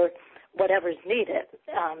downloads or whatever's needed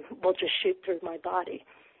will just shoot through my body.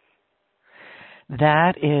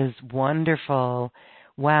 That is wonderful.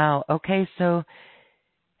 Wow. Okay, so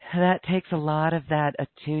that takes a lot of that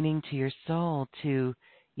attuning to your soul to,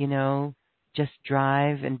 just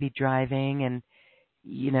drive and be driving.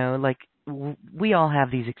 And, like we all have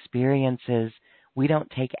these experiences. We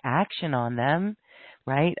don't take action on them,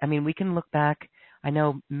 right? I mean, we can look back. I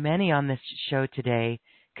know many on this show today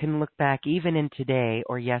can look back even in today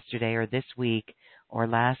or yesterday or this week or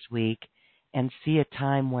last week and see a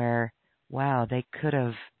time where, wow, they could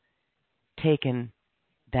have taken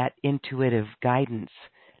that intuitive guidance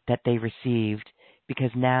that they received,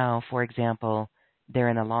 because now, for example, they're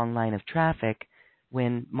in a long line of traffic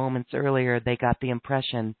when moments earlier they got the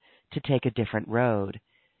impression to take a different road.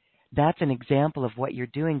 That's an example of what you're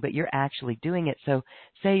doing, but you're actually doing it. So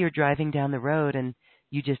say you're driving down the road and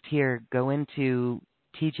you just hear go into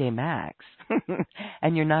TJ Maxx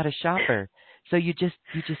and you're not a shopper. So you just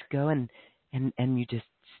go and you just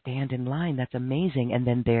stand in line. That's amazing. And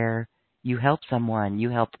then there you help someone. You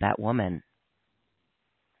helped that woman.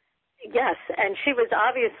 Yes, and she was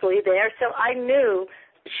obviously there, so I knew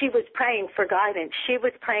she was praying for guidance. She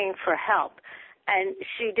was praying for help. And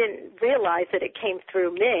she didn't realize that it came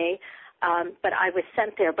through me, but I was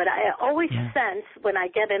sent there. But I always sense when I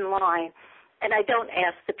get in line and I don't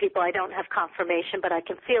ask the people, I don't have confirmation, but I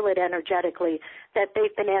can feel it energetically that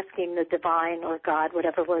they've been asking the divine or God,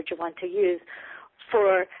 whatever word you want to use,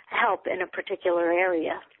 for help in a particular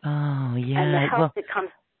area. Oh, yeah. And the help that comes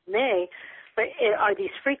to me are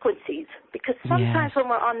these frequencies. Because sometimes when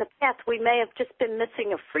we're on the path, we may have just been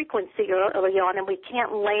missing a frequency early on, and we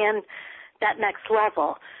can't land that next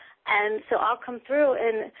level. And so I'll come through,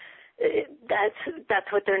 and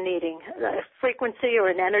that's what they're needing, a frequency or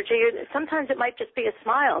an energy. Sometimes it might just be a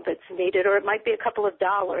smile that's needed, or it might be a couple of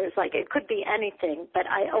dollars. Like, it could be anything, but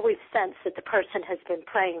I always sense that the person has been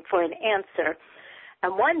praying for an answer.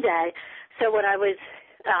 And one day, so when I was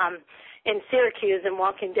in Syracuse and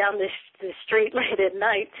walking down the street late at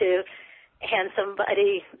night to hand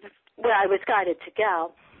somebody where I was guided to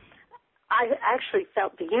go, I actually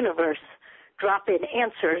felt the universe drop in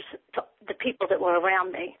answers to the people that were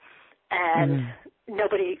around me. And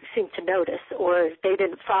nobody seemed to notice, or they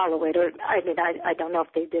didn't follow it, or I don't know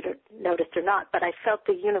if they did or noticed or not, but I felt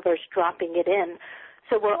the universe dropping it in.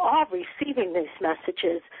 So we're all receiving these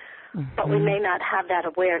messages, but we may not have that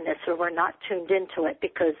awareness, or we're not tuned into it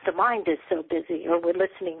because the mind is so busy, or we're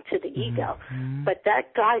listening to the ego. But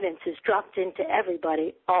that guidance is dropped into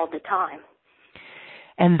everybody all the time.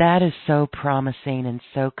 And that is so promising and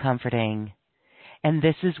so comforting. And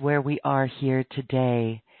this is where we are here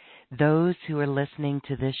today. Those who are listening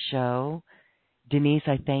to this show, Denise,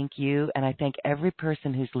 I thank you, and I thank every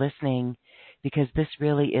person who's listening, because this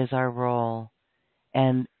really is our role.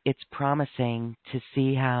 And it's promising to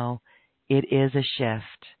see how it is a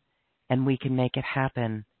shift, and we can make it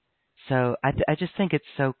happen. So I just think it's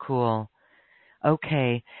so cool.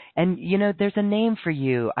 Okay. And, there's a name for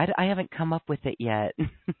you. I haven't come up with it yet.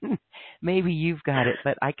 Maybe you've got it,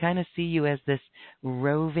 but I kind of see you as this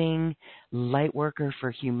roving light worker for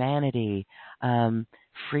humanity,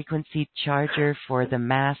 frequency charger for the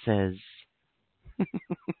masses.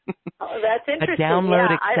 Oh, that's interesting. A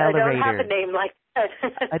download accelerator. I don't have a name like that.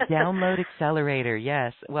 A download accelerator,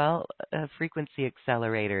 yes. Well, a frequency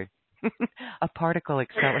accelerator. A particle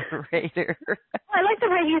accelerator. I like the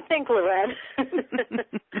way you think, Lorraine.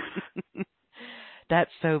 That's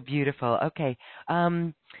so beautiful. Okay.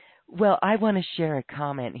 Well, I want to share a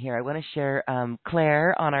comment here. I want to share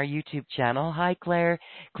Claire on our YouTube channel. Hi, Claire.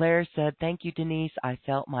 Claire said, "Thank you, Denise. I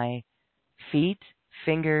felt my feet,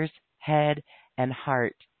 fingers, head, and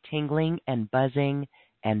heart tingling and buzzing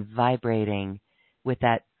and vibrating with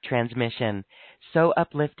that transmission. So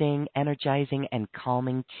uplifting, energizing, and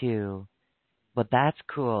calming too." Well, that's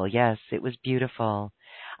cool. Yes, it was beautiful.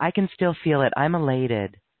 I can still feel it. I'm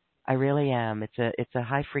elated. I really am. It's a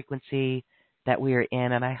high frequency that we are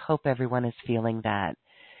in, and I hope everyone is feeling that.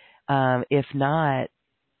 If not,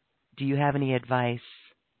 do you have any advice,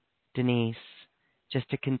 Denise, just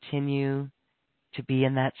to continue to be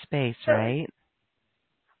in that space, right?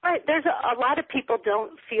 Right. There's a lot of people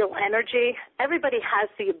don't feel energy. Everybody has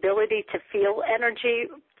the ability to feel energy.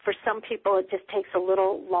 For some people, it just takes a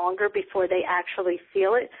little longer before they actually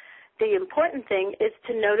feel it. The important thing is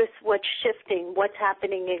to notice what's shifting, what's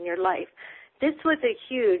happening in your life. This was a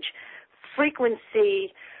huge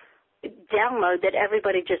frequency download that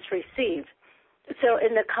everybody just received. So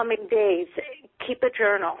in the coming days, keep a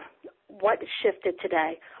journal. What shifted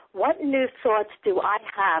today? What new thoughts do I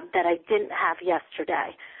have that I didn't have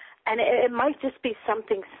yesterday? And it might just be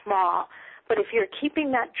something small, but if you're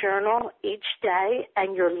keeping that journal each day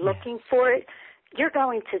and you're looking for it, you're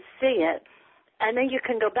going to see it. And then you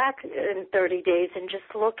can go back in 30 days and just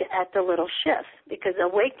look at the little shifts, because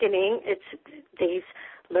awakening, it's these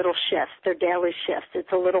little shifts. They're daily shifts.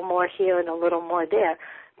 It's a little more here and a little more there.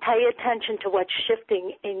 Pay attention to what's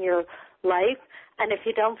shifting in your life, and if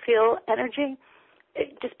you don't feel energy,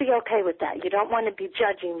 just be okay with that. You don't want to be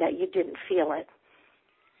judging that you didn't feel it.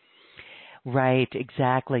 Right,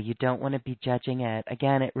 exactly. You don't want to be judging it.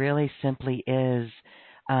 Again, it really simply is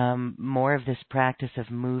more of this practice of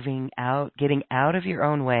moving out, getting out of your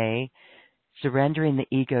own way, surrendering the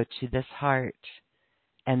ego to this heart.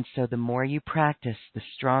 And so the more you practice, the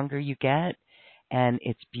stronger you get, and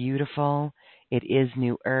it's beautiful. It is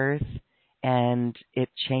New Earth, and it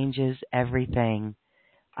changes everything.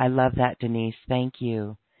 I love that, Denise. Thank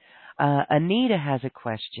you. Anita has a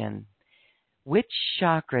question. Which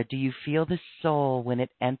chakra do you feel the soul when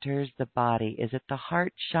it enters the body? Is it the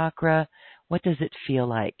heart chakra? What does it feel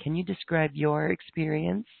like? Can you describe your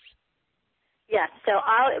experience? Yes, so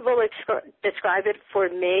I will describe it for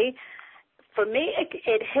me. For me,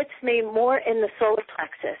 it hits me more in the solar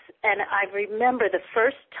plexus. And I remember the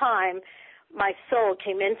first time my soul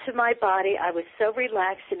came into my body, I was so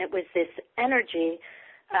relaxed, and it was this energy.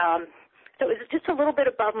 So it was just a little bit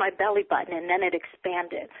above my belly button, and then it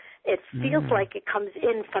expanded. It feels like it comes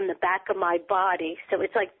in from the back of my body. So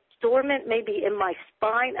it's like dormant maybe in my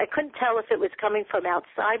spine. I couldn't tell if it was coming from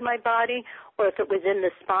outside my body or if it was in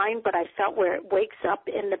the spine, but I felt where it wakes up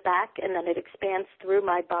in the back and then it expands through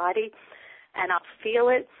my body, and I'll feel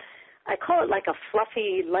it. I call it like a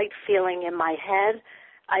fluffy, light feeling in my head.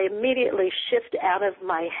 I immediately shift out of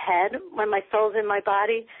my head when my soul's in my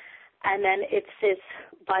body, and then it's this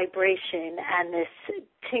vibration and this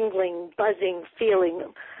tingling, buzzing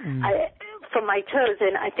feeling from my toes.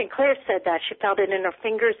 And I think Claire said that. She felt it in her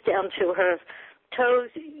fingers down to her toes.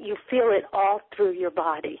 You feel it all through your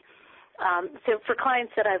body. So for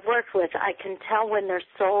clients that I've worked with, I can tell when their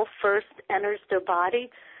soul first enters their body.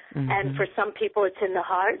 And for some people, it's in the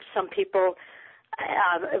heart. Some people,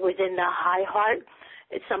 it was in the high heart.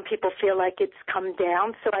 Some people feel like it's come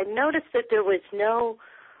down. So I noticed that there was no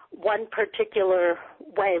one particular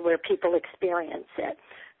way where people experience it.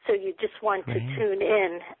 So you just want to tune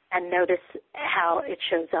in and notice how it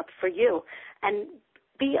shows up for you. And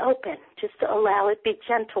be open. Just allow it. Be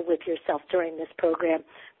gentle with yourself during this program.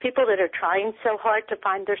 People that are trying so hard to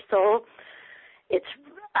find their soul, it's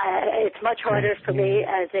much harder for me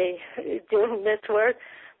as doing this work.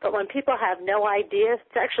 But when people have no idea,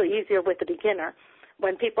 it's actually easier with the beginner.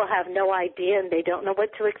 When people have no idea and they don't know what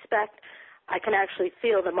to expect, I can actually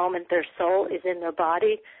feel the moment their soul is in their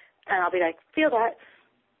body, and I'll be like, feel that,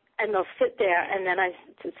 and they'll sit there, and then I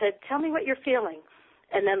said, tell me what you're feeling,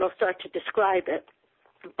 and then they'll start to describe it.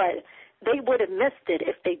 But they would have missed it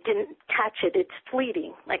if they didn't catch it. It's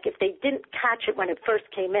fleeting. Like if they didn't catch it when it first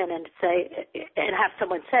came in and have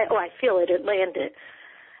someone say, oh, I feel it, it landed,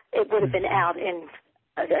 it would have been out in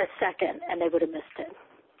a second, and they would have missed it.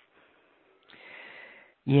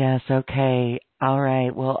 Yes, okay. All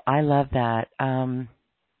right. Well, I love that.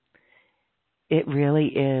 It really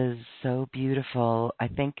is so beautiful. I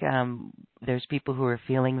think there's people who are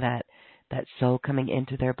feeling that soul coming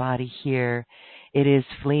into their body here. It is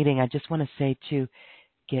fleeting. I just want to say, too,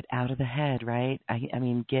 get out of the head, right? I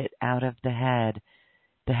mean, get out of the head.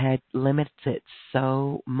 The head limits it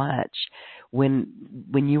so much. When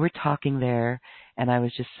you were talking there, and I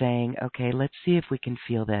was just saying, okay, let's see if we can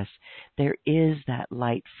feel this. There is that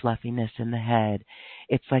light fluffiness in the head.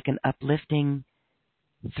 It's like an uplifting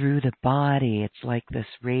through the body. It's like this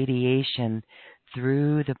radiation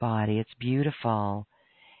through the body. It's beautiful.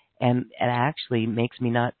 And it actually makes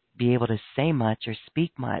me not be able to say much or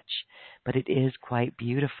speak much, but it is quite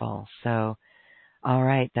beautiful. So, all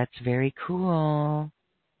right, that's very cool.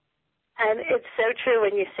 And it's so true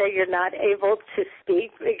when you say you're not able to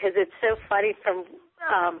speak, because it's so funny from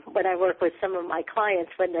when I work with some of my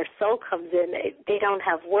clients, when their soul comes in, they don't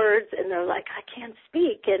have words, and they're like, I can't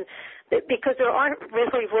speak. And because there aren't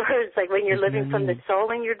really words, like when you're living from the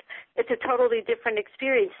soul, and it's a totally different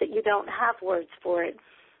experience that you don't have words for it.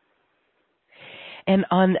 And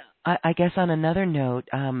I guess on another note,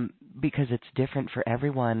 because it's different for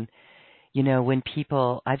everyone, you know, when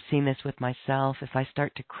people, I've seen this with myself, if I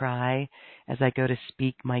start to cry as I go to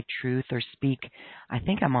speak my truth or speak, I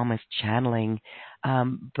think I'm almost channeling,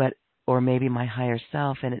 or maybe my higher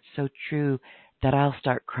self, and it's so true that I'll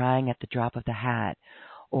start crying at the drop of the hat.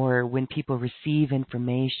 Or when people receive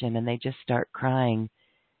information and they just start crying,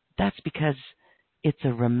 that's because it's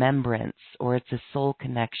a remembrance or it's a soul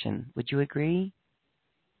connection. Would you agree?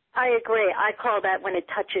 I agree. I call that when it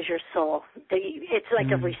touches your soul. It's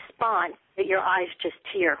like a response that your eyes just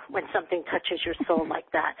tear when something touches your soul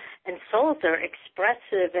like that. And souls are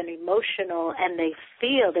expressive and emotional, and they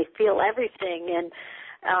feel everything. And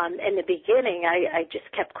in the beginning, I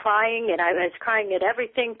just kept crying, and I was crying at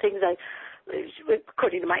everything, things I,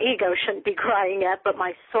 according to my ego, shouldn't be crying at. But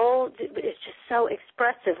my soul is just so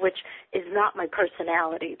expressive, which is not my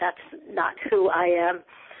personality. That's not who I am.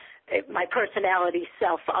 My personality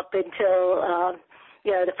self up until,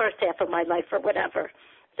 the first half of my life or whatever.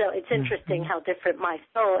 So it's interesting how different my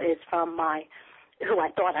soul is from who I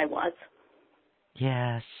thought I was.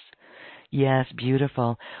 Yes,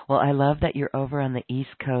 beautiful. Well, I love that you're over on the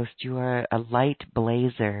East Coast. You are a light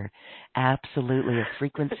blazer, absolutely a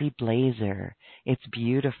frequency blazer. It's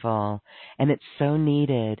beautiful, and it's so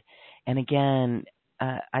needed. And again,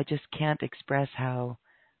 I just can't express how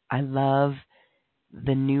I love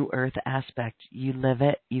the new earth aspect. You live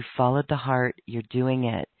it, you followed the heart, you're doing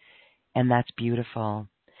it, and that's beautiful.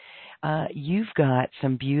 You've got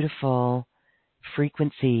some beautiful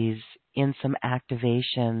frequencies in some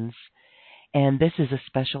activations, and this is a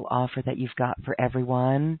special offer that you've got for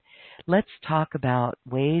everyone. Let's talk about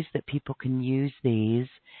ways that people can use these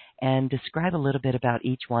and describe a little bit about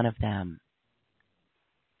each one of them.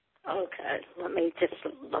 Okay, let me just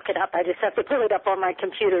look it up. I just have to pull it up on my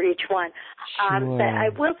computer, each one. Sure. But I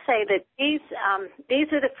will say that these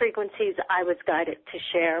are the frequencies I was guided to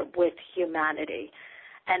share with humanity.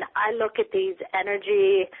 And I look at these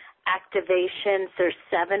energy activations, there's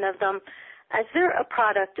 7 of them, as they're a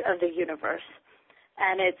product of the universe.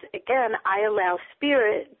 And it's, again, I allow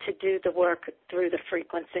spirit to do the work through the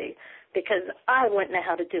frequency, because I wouldn't know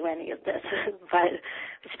how to do any of this, but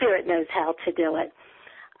spirit knows how to do it.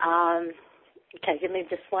 Okay, give me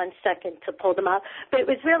just 1 second to pull them up. But it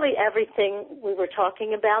was really everything we were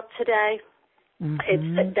talking about today.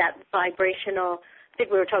 Mm-hmm. It's that vibrational, I think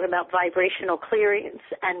we were talking about vibrational clearance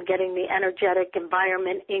and getting the energetic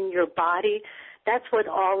environment in your body. That's what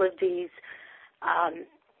all of these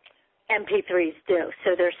MP3s do.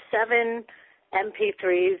 So there's 7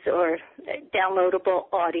 MP3s or downloadable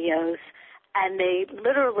audios, and they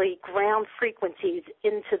literally ground frequencies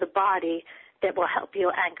into the body that will help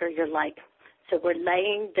you anchor your light. So we're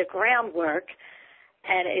laying the groundwork,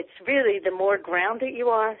 and it's really the more grounded you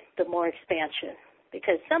are, the more expansion.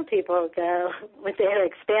 Because some people go, when they're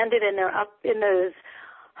expanded and they're up in those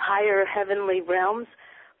higher heavenly realms,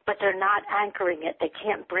 but they're not anchoring it. They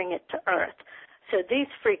can't bring it to earth. So these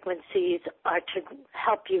frequencies are to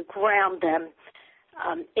help you ground them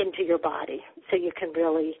into your body so you can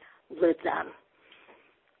really live them.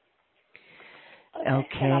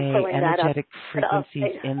 Okay, energetic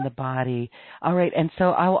frequencies in the body. All right, and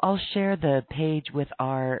so I'll share the page with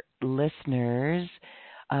our listeners.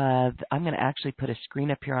 I'm going to actually put a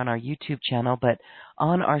screen up here on our YouTube channel, but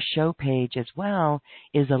on our show page as well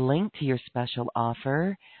is a link to your special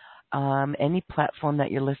offer. Any platform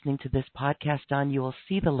that you're listening to this podcast on, you will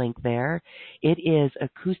see the link there. It is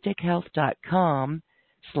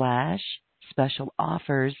acoustichealth.com/special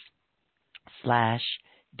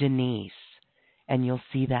offers/Denise. And you'll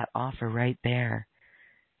see that offer right there.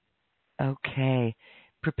 Okay.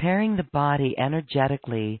 Preparing the body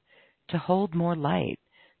energetically to hold more light,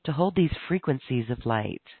 to hold these frequencies of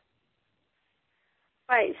light.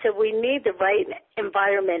 Right. So we need the right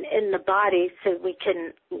environment in the body so we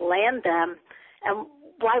can land them. And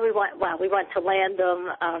why we want to land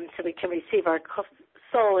them so we can receive our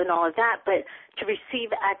soul and all of that, but to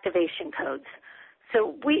receive activation codes.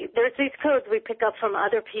 So there's these codes we pick up from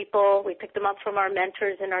other people. We pick them up from our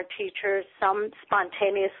mentors and our teachers. Some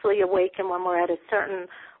spontaneously awaken when we're at a certain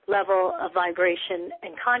level of vibration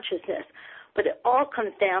and consciousness. But it all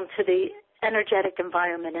comes down to the energetic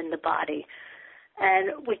environment in the body.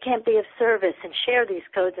 And we can't be of service and share these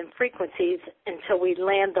codes and frequencies until we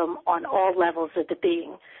land them on all levels of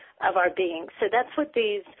our being. So that's what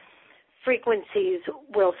these frequencies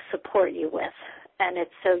will support you with. And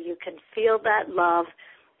it's so you can feel that love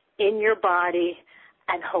in your body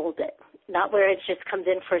and hold it. Not where it just comes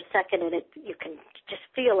in for a second and you can just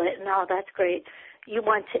feel it and, oh, that's great. You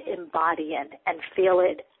want to embody it and feel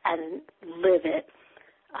it and live it.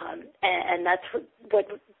 And that's what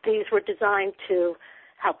these were designed to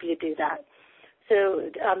help you do that.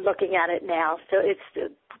 So I'm looking at it now. So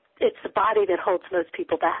it's the body that holds most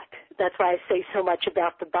people back. That's why I say so much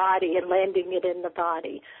about the body and landing it in the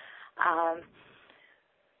body.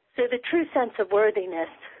 So the true sense of worthiness,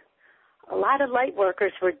 a lot of light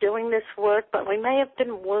workers were doing this work, but we may have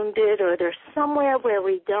been wounded or there's somewhere where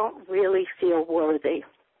we don't really feel worthy.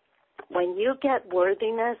 When you get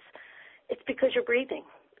worthiness, it's because you're breathing.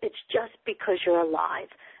 It's just because you're alive.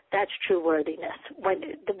 That's true worthiness.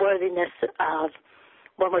 The worthiness of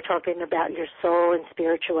when we're talking about your soul and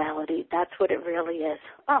spirituality, that's what it really is.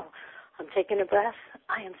 Oh, I'm taking a breath.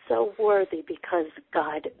 I am so worthy because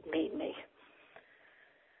God made me.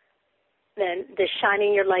 Then the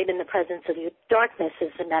shining your light in the presence of your darkness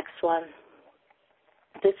is the next one.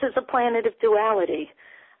 This is a planet of duality.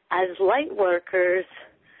 As light workers,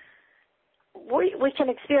 we can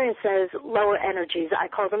experience those lower energies. I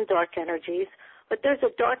call them dark energies. But there's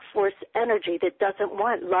a dark force energy that doesn't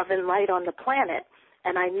want love and light on the planet.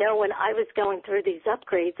 And I know when I was going through these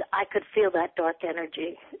upgrades, I could feel that dark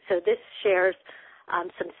energy. So this shares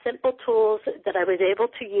some simple tools that I was able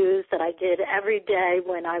to use that I did every day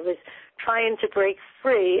when I was trying to break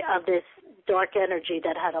free of this dark energy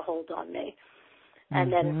that had a hold on me.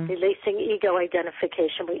 And then releasing ego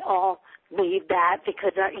identification. We all need that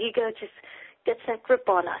because our ego just gets that grip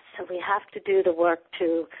on us. So we have to do the work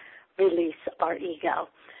to release our ego.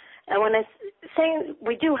 And when I say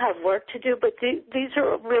we do have work to do, but these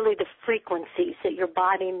are really the frequencies that your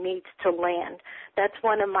body needs to land. That's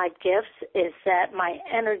one of my gifts, is that my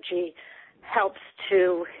energy helps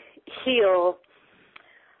to heal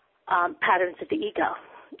patterns of the ego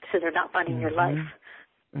so they're not running your life.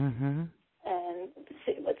 Mm-hmm. And let's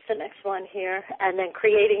see, what's the next one here? And then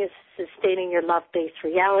creating and sustaining your love-based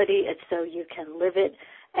reality. It's so you can live it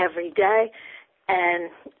every day. And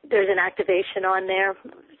there's an activation on there.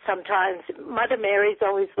 Sometimes Mother Mary's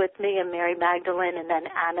always with me, and Mary Magdalene, and then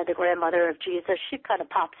Anna, the grandmother of Jesus. She kind of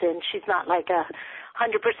pops in. She's not like 100%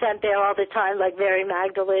 there all the time like Mary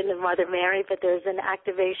Magdalene and Mother Mary, but there's an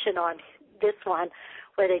activation on this one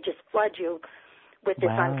where they just flood you with this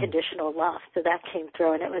unconditional love. So that came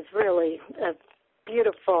through, and it was really a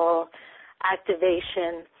beautiful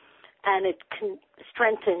activation, and it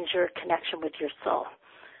strengthens your connection with your soul.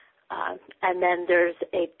 And then there's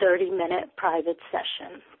a 30-minute private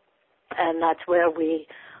session, and that's where we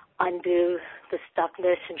undo the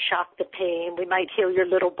stuckness and shock the pain. We might heal your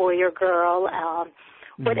little boy or girl,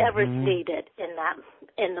 whatever's needed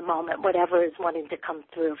in the moment, whatever is wanting to come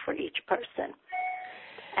through for each person.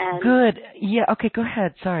 And good. Yeah, okay, go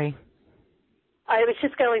ahead. Sorry. I was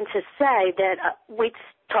just going to say that we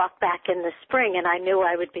talked back in the spring, and I knew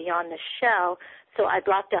I would be on the show, so I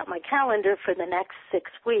blocked out my calendar for the next 6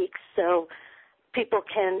 weeks so people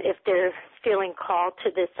can, if they're feeling called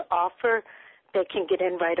to this offer, they can get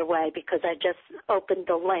in right away because I just opened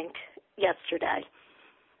the link yesterday.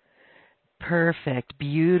 Perfect.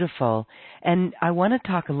 Beautiful. And I want to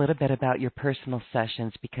talk a little bit about your personal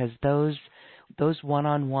sessions because those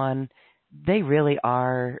one-on-one, they really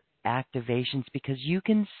are activations because you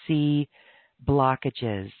can see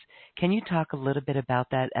blockages. Can you talk a little bit about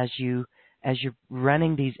that as you're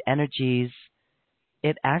running these energies?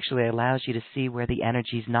 It actually allows you to see where the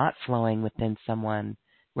energy's not flowing within someone,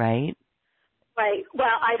 right? Right. Well,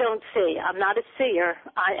 I don't see. I'm not a seer.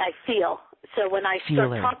 I feel. So when I start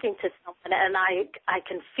talking to someone and I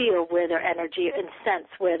can feel where their energy and sense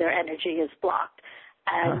where their energy is blocked.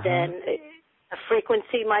 And then a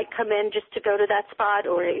frequency might come in just to go to that spot,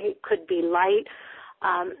 or it could be light.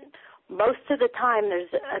 Most of the time there's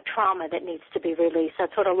a trauma that needs to be released.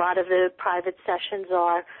 That's what a lot of the private sessions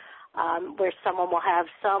are, where someone will have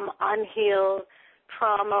some unhealed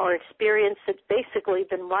trauma or experience that's basically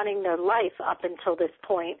been running their life up until this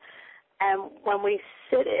point. And when we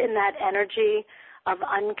sit in that energy of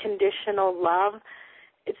unconditional love,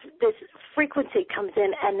 this frequency comes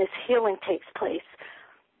in and this healing takes place.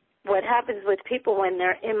 What happens with people when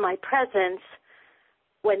they're in my presence,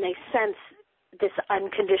 when they sense this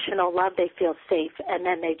unconditional love, they feel safe, and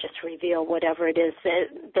then they just reveal whatever it is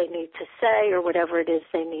that they need to say or whatever it is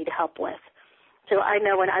they need help with. So I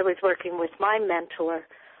know when I was working with my mentor,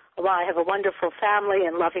 while I have a wonderful family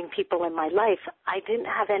and loving people in my life, I didn't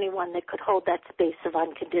have anyone that could hold that space of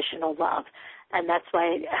unconditional love. And that's why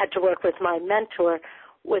I had to work with my mentor,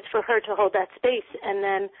 was for her to hold that space. And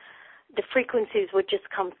then the frequencies would just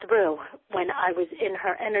come through when I was in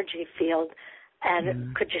her energy field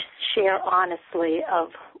and could just share honestly of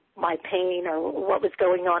my pain or what was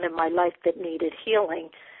going on in my life that needed healing.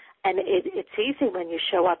 And it's easy when you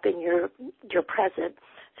show up and you're present.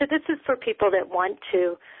 So this is for people that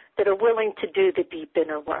are willing to do the deep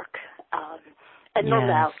inner work. And you'll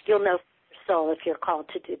know for your soul if you're called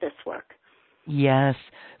to do this work. Yes.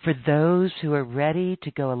 For those who are ready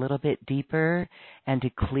to go a little bit deeper and to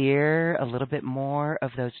clear a little bit more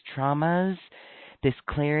of those traumas, this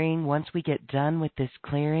clearing, once we get done with this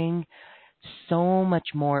clearing, so much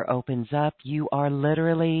more opens up. You are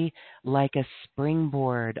literally like a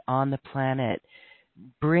springboard on the planet,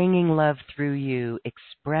 bringing love through you,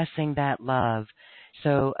 expressing that love.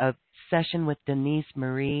 So a session with Denise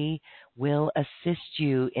Marie will assist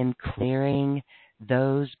you in clearing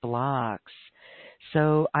those blocks.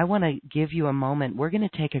 So I want to give you a moment. We're going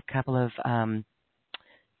to take a couple of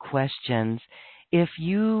questions. If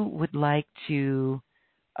you would like to,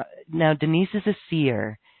 now Denise is a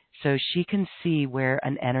seer, so she can see where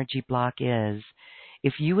an energy block is.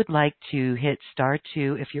 If you would like to hit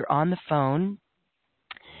 *2, if you're on the phone,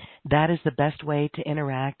 that is the best way to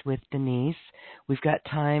interact with Denise. We've got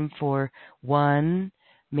time for 1,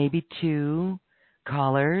 maybe 2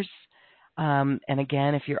 callers. And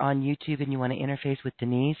again, if you're on YouTube and you want to interface with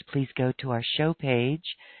Denise, please go to our show page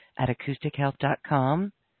at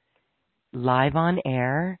acoustichealth.com, live on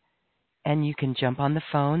air, and you can jump on the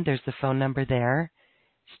phone. There's the phone number there.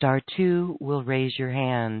 *2 will raise your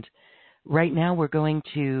hand. Right now we're going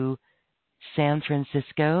to San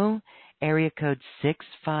Francisco, area code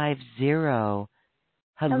 650.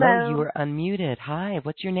 Hello, you are unmuted. Hi,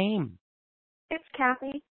 what's your name? It's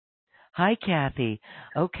Kathy. Hi, Kathy.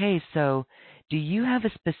 Okay, so do you have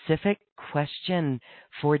a specific question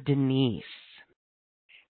for Denise?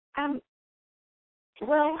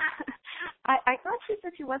 Well, I thought she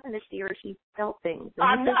said she wasn't a seer. She felt things.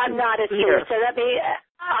 I'm not a seer. So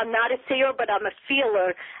I'm not a seer, but I'm a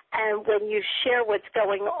feeler. And when you share what's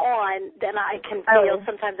going on, then I can feel.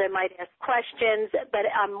 Sometimes I might ask questions, but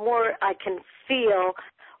I can feel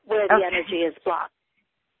where the energy is blocked.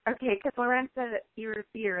 Okay, because Loren said that you were a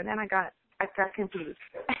seer, and then I got confused.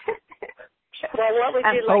 Well, what would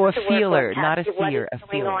you like to feeler, work on, not a Kathy? seer, what is a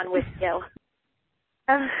going feeler. on with you?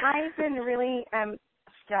 I've been really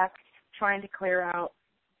stuck trying to clear out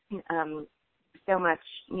so much,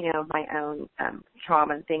 my own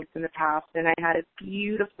trauma and things in the past. And I had a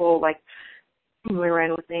beautiful, like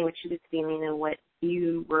Loren was saying, what she was feeling and what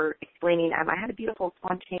you were explaining. I had a beautiful,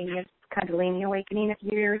 spontaneous Kundalini awakening a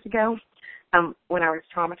few years ago when I was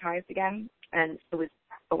traumatized again. And it was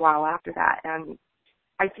a while after that. And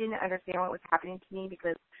I didn't understand what was happening to me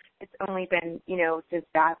because it's only been, since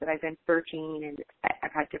that I've been searching, and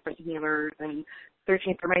I've had different healers and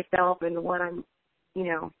searching for myself and what I'm,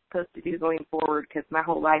 supposed to do going forward, because my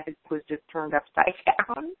whole life was just turned upside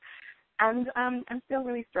down. And I'm still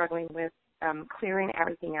really struggling with clearing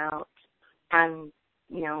everything out and,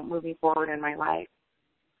 moving forward in my life.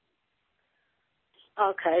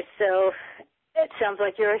 Okay, so it sounds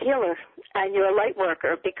like you're a healer and you're a light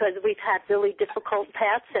worker, because we've had really difficult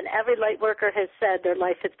paths, and every light worker has said their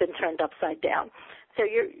life has been turned upside down. So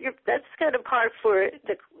that's kind of par for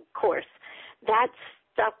the course. That's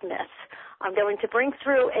stuckness. I'm going to bring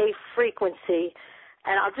through a frequency,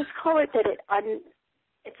 and I'll just call it that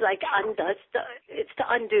it's to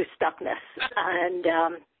undo stuckness. And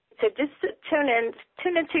so just tune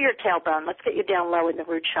into your tailbone. Let's get you down low in the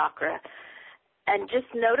root chakra. And just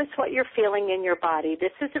notice what you're feeling in your body.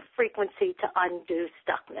 This is a frequency to undo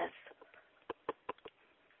stuckness.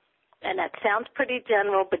 And that sounds pretty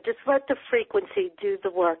general, but just let the frequency do the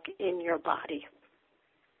work in your body.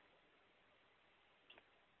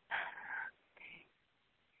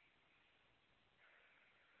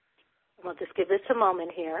 We'll just give this a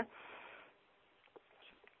moment here.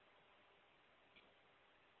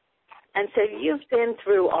 And so you've been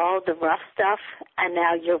through all the rough stuff, and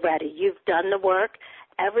now you're ready. You've done the work.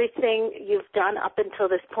 Everything you've done up until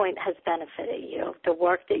this point has benefited you. The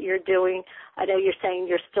work that you're doing, I know you're saying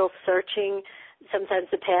you're still searching. Sometimes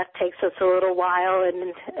the path takes us a little while,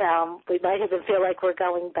 and we might even feel like we're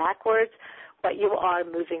going backwards, but you are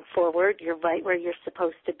moving forward. You're right where you're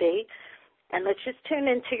supposed to be. And let's just tune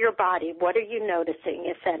into your body. What are you noticing,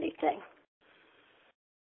 if anything?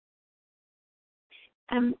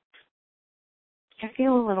 I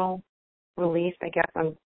feel a little relief, I guess,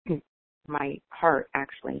 on my heart,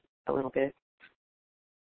 actually, a little bit.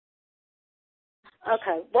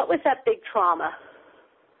 Okay. What was that big trauma?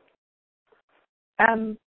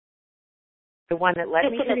 The one that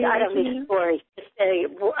led me to the I don't need a story. Just say,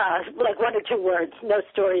 like 1 or 2 words. No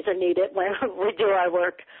stories are needed when we do our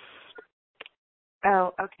work.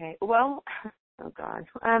 Oh, okay. Well, oh, God.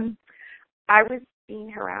 I was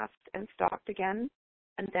being harassed and stalked again,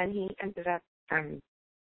 and then he ended up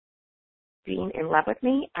being in love with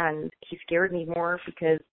me, and he scared me more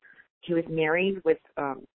because he was married with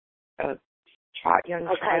a young child.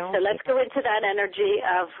 Okay, so let's go into that energy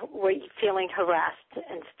of where you're feeling harassed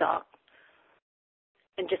and stalked.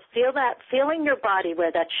 And just feeling your body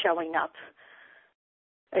where that's showing up.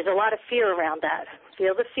 There's a lot of fear around that.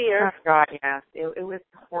 Feel the fear. Oh, God, yes. It was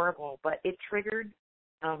horrible, but it triggered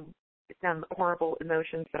some horrible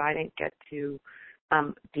emotions that I didn't get to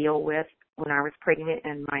deal with when I was pregnant,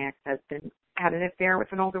 and my ex-husband had an affair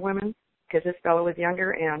with an older woman because this fellow was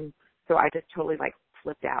younger, and so I just totally,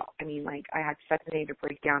 flipped out. I mean, I had such a major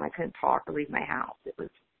breakdown. I couldn't talk or leave my house. It was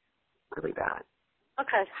really bad.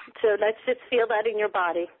 Okay, so let's just feel that in your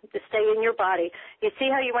body. Just stay in your body. You see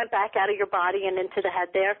how you went back out of your body and into the head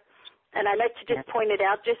there? And I like to just point it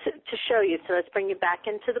out just to show you. So let's bring you back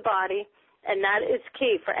into the body. And that is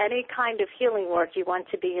key. For any kind of healing work, you want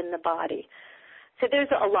to be in the body. So there's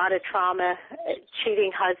a lot of trauma,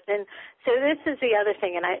 cheating husband. So this is the other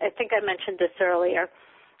thing, and I think I mentioned this earlier,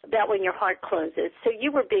 that when your heart closes. So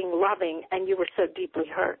you were being loving, and you were so deeply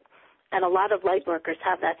hurt. And a lot of light workers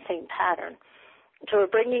have that same pattern. So we're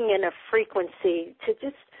bringing in a frequency to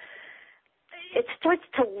just, it starts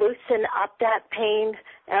to loosen up that pain.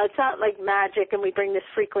 Now, it's not like magic and we bring this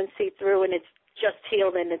frequency through and it's just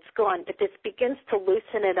healed and it's gone, but this begins to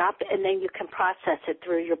loosen it up, and then you can process it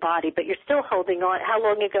through your body. But you're still holding on. How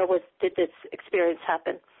long ago did this experience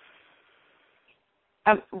happen?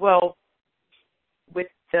 Well, with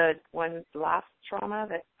the last trauma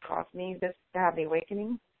that caused me to have the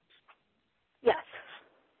awakening? Yes.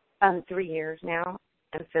 3 years now.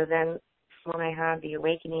 And so then when I had the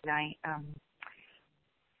awakening,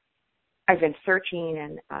 I've been searching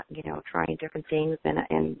and, trying different things, and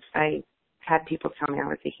I had people tell me I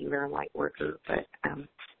was a healer and light worker, but I'm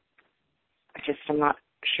not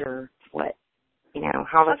sure what,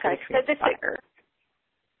 how that's going to transpire.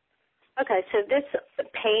 Okay, so this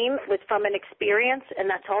pain was from an experience, and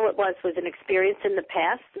that's all it was an experience in the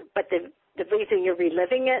past, but the reason you're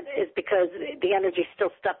reliving it is because the energy's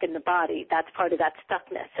still stuck in the body. That's part of that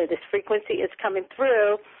stuckness. So this frequency is coming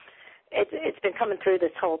through. It's been coming through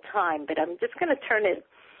this whole time, but I'm just going to turn it.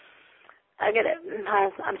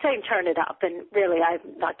 I'm saying turn it up, and really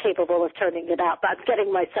I'm not capable of turning it up. I'm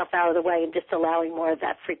getting myself out of the way and just allowing more of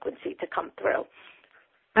that frequency to come through.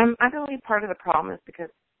 I believe part of the problem is because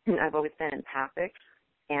I've always been empathic,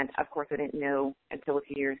 and of course I didn't know until a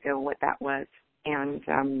few years ago what that was. And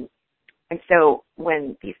so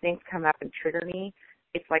when these things come up and trigger me,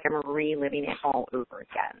 it's like I'm reliving it all over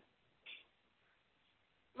again.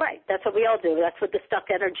 Right, that's what we all do. That's what the stuck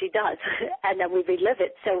energy does, and then we relive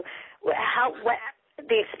it. So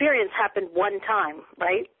the experience happened one time,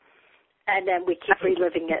 right? And then we keep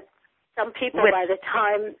reliving it. Some people, by the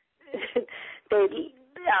time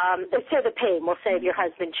they say the pain, we'll say of your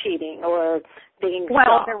husband cheating or being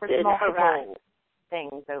stalked there was and harassed.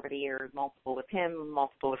 Things over the years, multiple with him,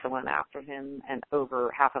 multiple with the one after him, and over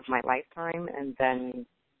half of my lifetime. And then,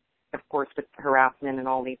 of course, with harassment and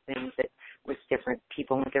all these things, it was different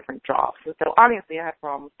people with different jobs. So obviously I had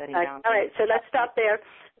problems setting down. All right, so let's stop there.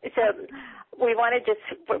 So we want to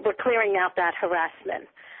we're clearing out that harassment.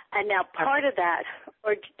 And now part of that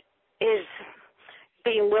is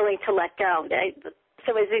being willing to let go.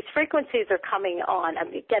 So as these frequencies are coming on, I'm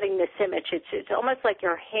getting this image. It's almost like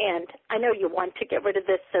your hand. I know you want to get rid of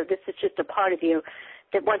this, so this is just a part of you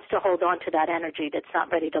that wants to hold on to that energy that's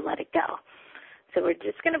not ready to let it go. So we're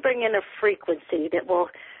just going to bring in a frequency that will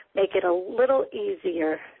make it a little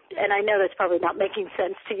easier. And I know that's probably not making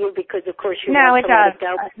sense to you because, of course, you want to let it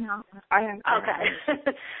go. No, I am.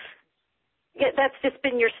 Okay. Yeah, that's just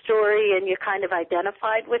been your story, and you kind of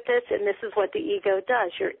identified with this, and this is what the ego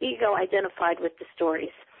does. Your ego identified with the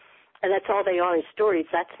stories, and that's all they are is stories.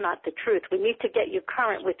 That's not the truth. We need to get you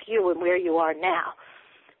current with you and where you are now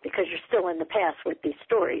because you're still in the past with these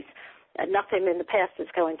stories, and nothing in the past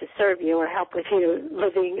is going to serve you or help with you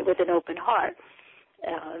living with an open heart.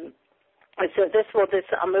 And so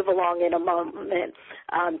I'll move along in a moment,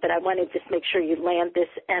 but I want to just make sure you land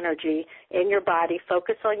this energy in your body.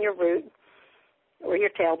 Focus on your root or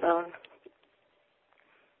your tailbone.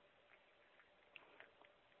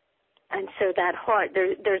 And so that heart,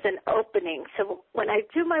 there's an opening. So when I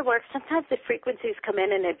do my work, sometimes the frequencies come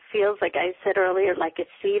in and it feels like I said earlier, like a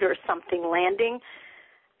seed or something landing,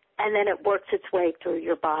 and then it works its way through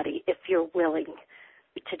your body if you're willing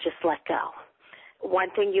to just let go.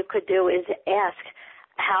 One thing you could do is ask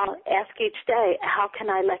each day, how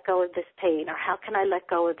can I let go of this pain, or how can I let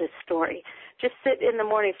go of this story? Just sit in the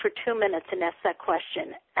morning for 2 minutes and ask that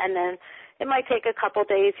question. And then it might take a couple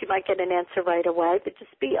days. You might get an answer right away, but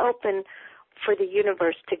just be open for the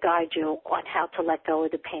universe to guide you on how to let go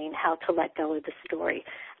of the pain, how to let go of the story,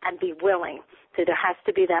 and be willing. So there has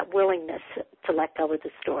to be that willingness to let go of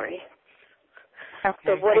the story. Okay.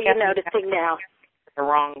 So what are you noticing now? The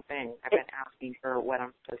wrong thing. I've been asking for what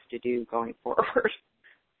I'm supposed to do going forward.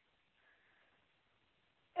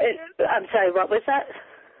 I'm sorry, what was that?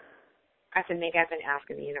 I said maybe I've been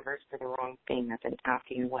asking the universe for the wrong thing. I've been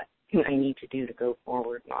asking what I need to do to go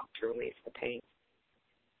forward, not to release the pain.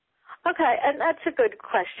 Okay, and that's a good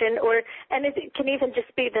question, and it can even just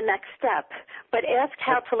be the next step. But ask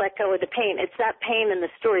how to let go of the pain. It's that pain in the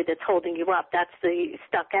story that's holding you up. That's the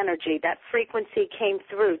stuck energy. That frequency came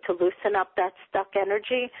through to loosen up that stuck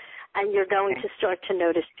energy, and you're going to start to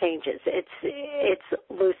notice changes. It's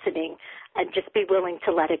loosening, and just be willing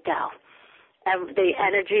to let it go. And the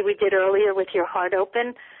energy we did earlier with your heart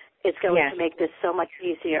open is going to make this so much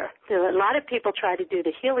easier. So a lot of people try to do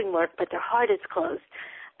the healing work, but their heart is closed,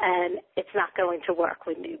 and it's not going to work.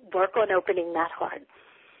 We need to work on opening that heart.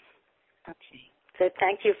 Okay. So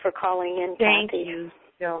thank you for calling in, Kathy. Thank you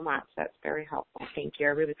so much. That's very helpful. Thank you. I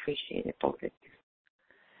really appreciate it, both of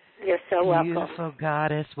you. You're so welcome. Beautiful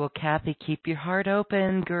goddess. Well, Kathy, keep your heart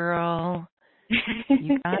open, girl.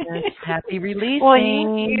 You got it. Happy releasing. Well,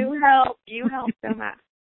 you help so much.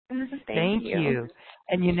 Thank you.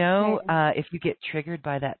 And if you get triggered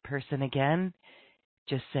by that person again,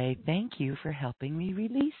 just say, thank you for helping me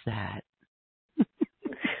release that.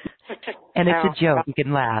 And it's a joke. You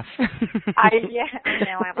can laugh. I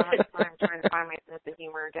know. I have a hard time trying to find my sense of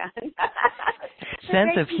humor again.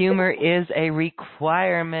 Sense of humor is a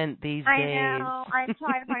requirement these days. I know. I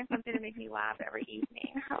try to find something to make me laugh every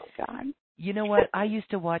evening. Oh, God. You know what? I used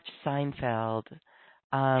to watch Seinfeld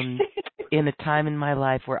in a time in my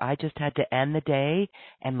life where I just had to end the day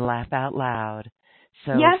and laugh out loud.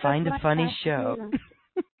 So yes, find a funny show.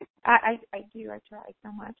 I do. I try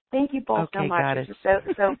so much. Thank you both so much. Goddess.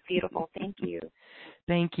 It's so beautiful. Thank you.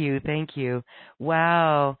 Thank you.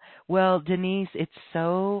 Wow. Well, Denise, it's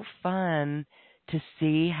so fun to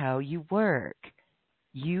see how you work.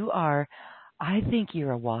 I think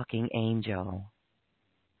you're a walking angel.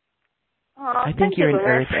 Oh, I think you're an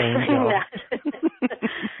earth angel.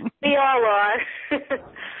 We all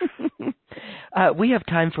are. We have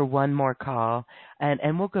time for one more call,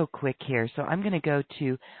 and we'll go quick here. So I'm going to go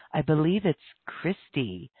to, I believe it's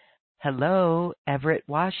Christy. Hello, Everett,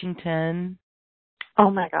 Washington. Oh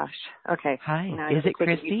my gosh. Okay. Hi. Now Is it take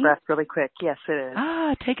Christy? A deep breath really quick. Yes, it is.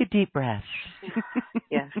 Take a deep breath.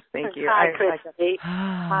 Yes, thank you. Hi, Christy.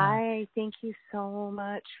 Hi. Thank you so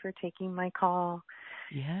much for taking my call.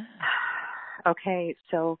 Yeah. Okay,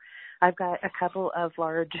 so I've got a couple of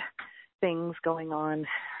large things going on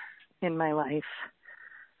in my life.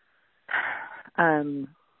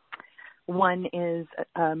 One is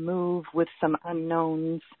a move with some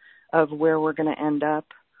unknowns of where we're going to end up.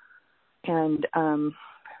 And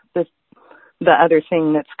the other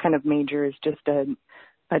thing that's kind of major is just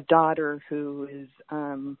a daughter who is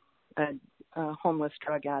a homeless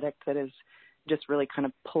drug addict that has just really kind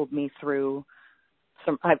of pulled me through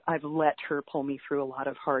I've let her pull me through a lot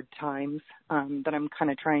of hard times that I'm kind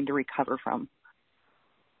of trying to recover from.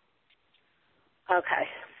 Okay,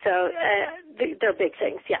 so they're big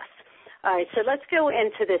things, yes. All right, so let's go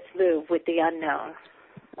into this move with the unknown.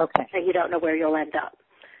 Okay. And you don't know where you'll end up.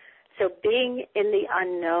 So being in the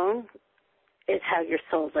unknown is how your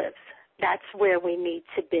soul lives. That's where we need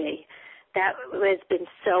to be. That has been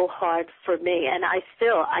so hard for me, and I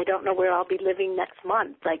don't know where I'll be living next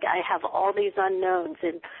month. Like, I have all these unknowns,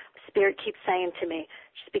 and Spirit keeps saying to me,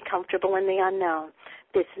 just be comfortable in the unknown.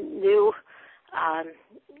 This new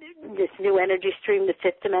energy stream, the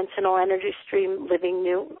fifth dimensional energy stream, living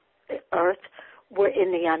new earth, we're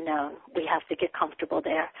in the unknown. We have to get comfortable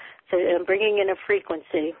there. So I'm bringing in a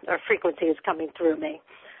frequency, or frequency is coming through me,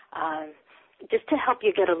 just to help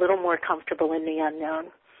you get a little more comfortable in the unknown.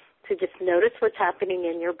 So just notice what's happening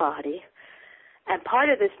in your body. And part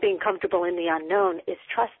of this being comfortable in the unknown is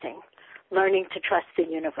trusting, learning to trust the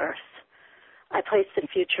universe. I place the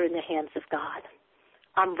future in the hands of God.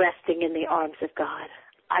 I'm resting in the arms of God.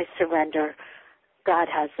 I surrender. God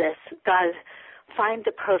has this. God, find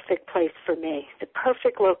the perfect place for me, the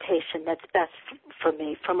perfect location that's best for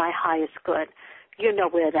me, for my highest good. You know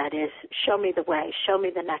where that is. Show me the way. Show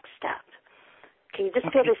me the next step. Can you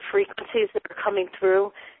just feel the frequencies that are coming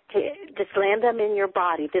through? Just land them in your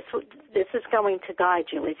body. This is going to guide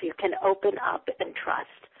you as you can open up and trust.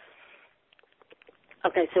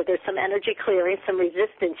 Okay, so there's some energy clearing, some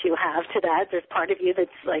resistance you have to that. There's part of you that's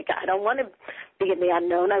like, I don't want to be in the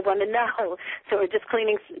unknown. I want to know. So we're just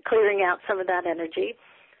clearing out some of that energy.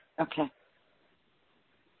 Okay.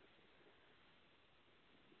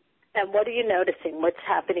 And what are you noticing? What's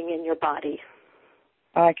happening in your body?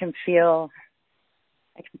 I can feel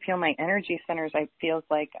my energy centers. I feel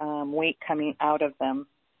like weight coming out of them.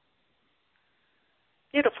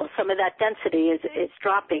 Beautiful. Some of that density is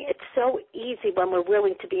dropping. It's so easy when we're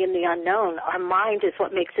willing to be in the unknown. Our mind is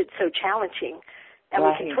what makes it so challenging. And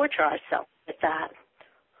right. We can torture ourselves with that.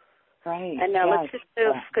 Right. And now let's just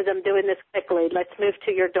move, because I'm doing this quickly, let's move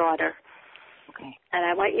to your daughter. Okay. And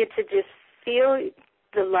I want you to just feel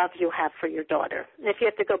the love you have for your daughter. And if you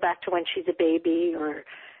have to go back to when she's a baby, or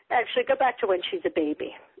actually go back to when she's a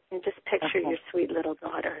baby, and just picture your sweet little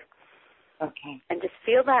daughter. Okay. And just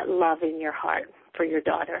feel that love in your heart for your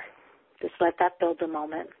daughter. Just let that build a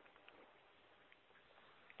moment.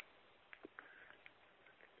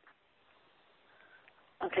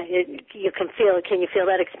 Okay, you can feel it. Can you feel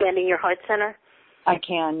that expanding your heart center? I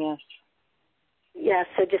can, yes. Yeah,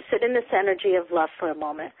 so just sit in this energy of love for a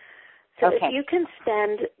moment. So if you can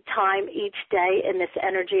spend time each day in this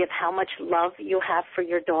energy of how much love you have for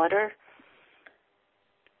your daughter,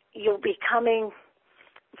 you'll be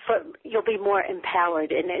more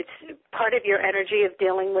empowered, and it's part of your energy of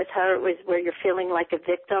dealing with her is where you're feeling like a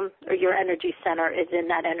victim, or your energy center is in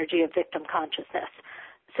that energy of victim consciousness.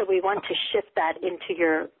 So we want to shift that into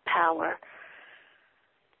your power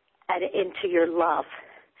and into your love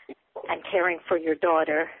and caring for your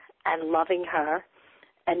daughter and loving her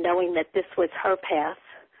and knowing that this was her path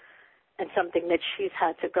and something that she's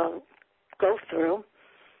had to go through.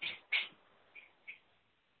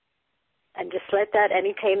 And just let that,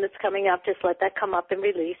 any pain that's coming up, just let that come up and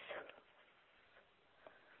release.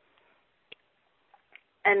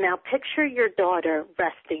 And now picture your daughter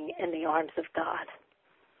resting in the arms of God.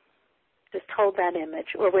 Just hold that image,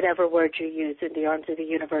 or whatever word you use, in the arms of the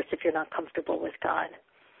universe if you're not comfortable with God.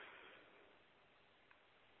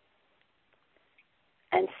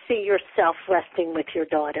 And see yourself resting with your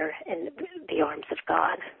daughter in the arms of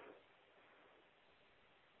God.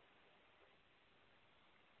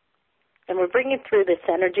 And we're bringing through this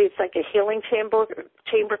energy. It's like a healing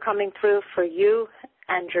chamber coming through for you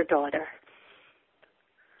and your daughter.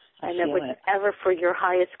 And that whatever for your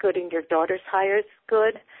highest good and your daughter's highest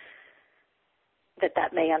good,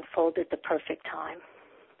 that may unfold at the perfect time.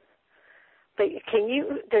 But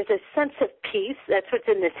there's a sense of peace. That's what's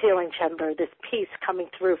in this healing chamber, this peace coming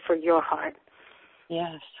through for your heart.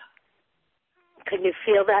 Yes. Can you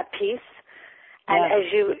feel that peace? And yes.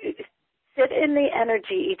 As you sit in the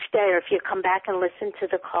energy each day, or if you come back and listen to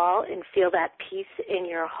the call and feel that peace in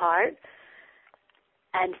your heart,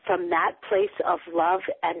 and from that place of love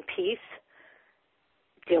and peace,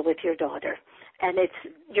 deal with your daughter. And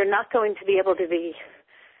you're not going to be able to be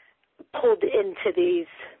pulled into these.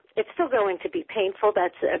 It's still going to be painful.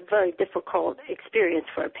 That's a very difficult experience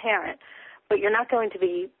for a parent. But you're not going to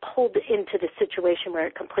be pulled into the situation where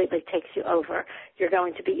it completely takes you over. You're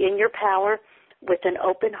going to be in your power with an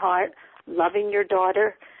open heart, loving your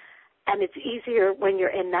daughter. And it's easier when you're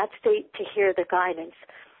in that state to hear the guidance.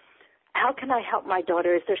 How can I help my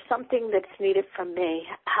daughter? Is there something that's needed from me?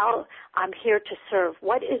 How I'm here to serve.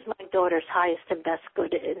 What is my daughter's highest and best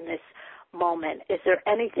good in this moment? Is there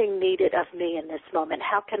anything needed of me in this moment?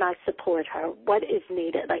 How can I support her? What is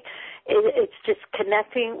needed? It's just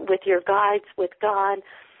connecting with your guides, with God,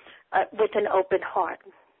 with an open heart.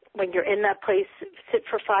 When you're in that place, sit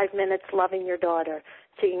for 5 minutes loving your daughter,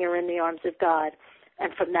 seeing her in the arms of God,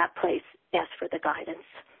 and from that place, ask for the guidance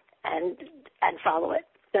and follow it.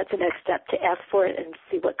 That's the next step, to ask for it and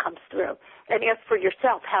see what comes through. And ask for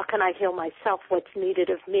yourself, how can I heal myself? What's needed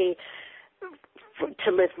of me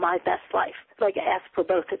to live my best life? Ask for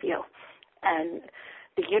both of you. And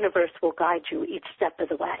the universe will guide you each step of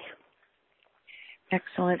the way.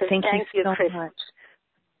 Excellent. So thank you so Chris. much.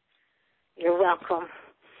 You're welcome.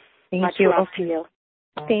 Thank Much you. love to you.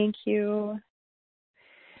 Thank you.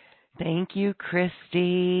 Thank you,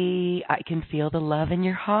 Christy. I can feel the love in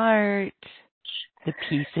your heart, the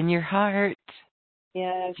peace in your heart.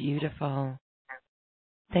 Yes. Beautiful.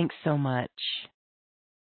 Thanks so much.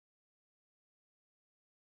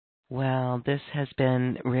 Well, this has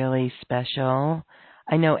been really special.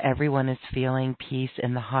 I know everyone is feeling peace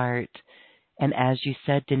in the heart. And as you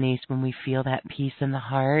said, Denise, when we feel that peace in the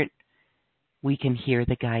heart, we can hear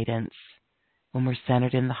the guidance. When we're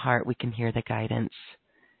centered in the heart, we can hear the guidance.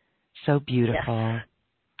 So beautiful. Yes.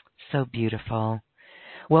 So beautiful.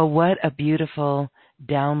 Well, what a beautiful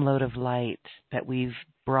download of light that we've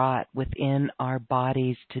brought within our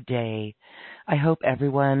bodies today. I hope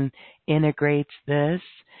everyone integrates this.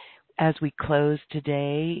 As we close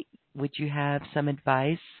today, would you have some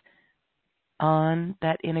advice on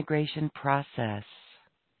that integration process?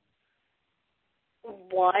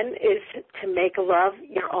 One is to make love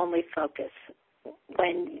your only focus.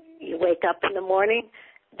 When you wake up in the morning,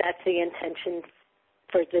 that's the intention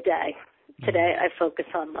for the day. Today I focus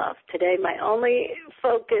on love. Today my only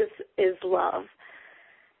focus is love.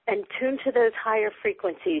 And tune to those higher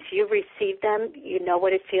frequencies. You received them. You know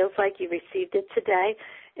what it feels like. You received it today.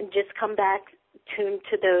 And just come back, tune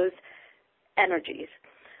to those energies.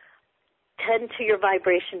 Tend to your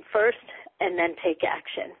vibration first and then take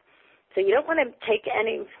action. So you don't want to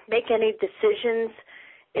make any decisions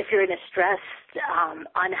if you're in a stressed,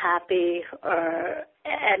 unhappy, or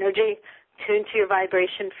energy. Tune to your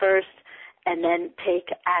vibration first and then take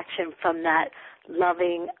action from that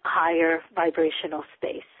loving, higher vibrational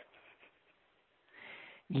space.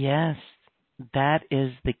 Yes, that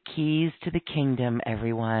is the keys to the kingdom,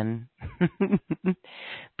 everyone.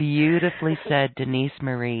 Beautifully said, Denise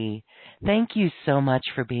Marie. Thank you so much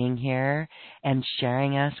for being here and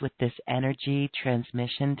sharing us with this energy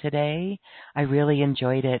transmission today. I really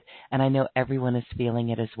enjoyed it, and I know everyone is feeling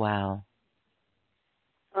it as well.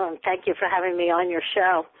 Thank you for having me on your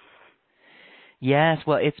show. Yes,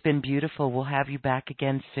 well, it's been beautiful. We'll have you back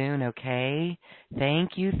again soon, okay?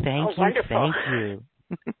 Thank you, wonderful. thank you.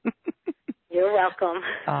 You're welcome.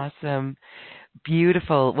 Awesome.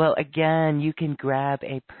 Beautiful. Well, again, you can grab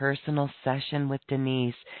a personal session with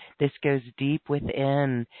Denise. This goes deep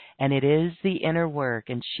within, and it is the inner work,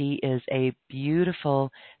 and she is a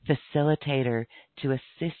beautiful facilitator to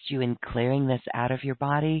assist you in clearing this out of your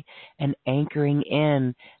body and anchoring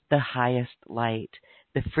in the highest light,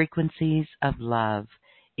 the frequencies of love.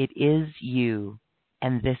 It is you,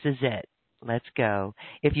 and this is it. Let's go.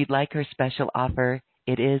 If you'd like her special offer,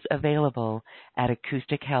 it is available at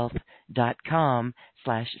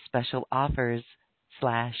acoustichealth.com/special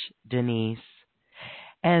offers/Denise.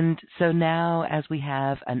 And so now, as we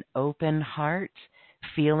have an open heart,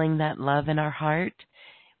 feeling that love in our heart,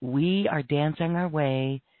 we are dancing our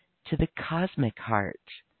way to the cosmic heart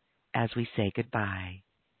as we say goodbye.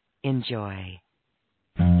 Enjoy.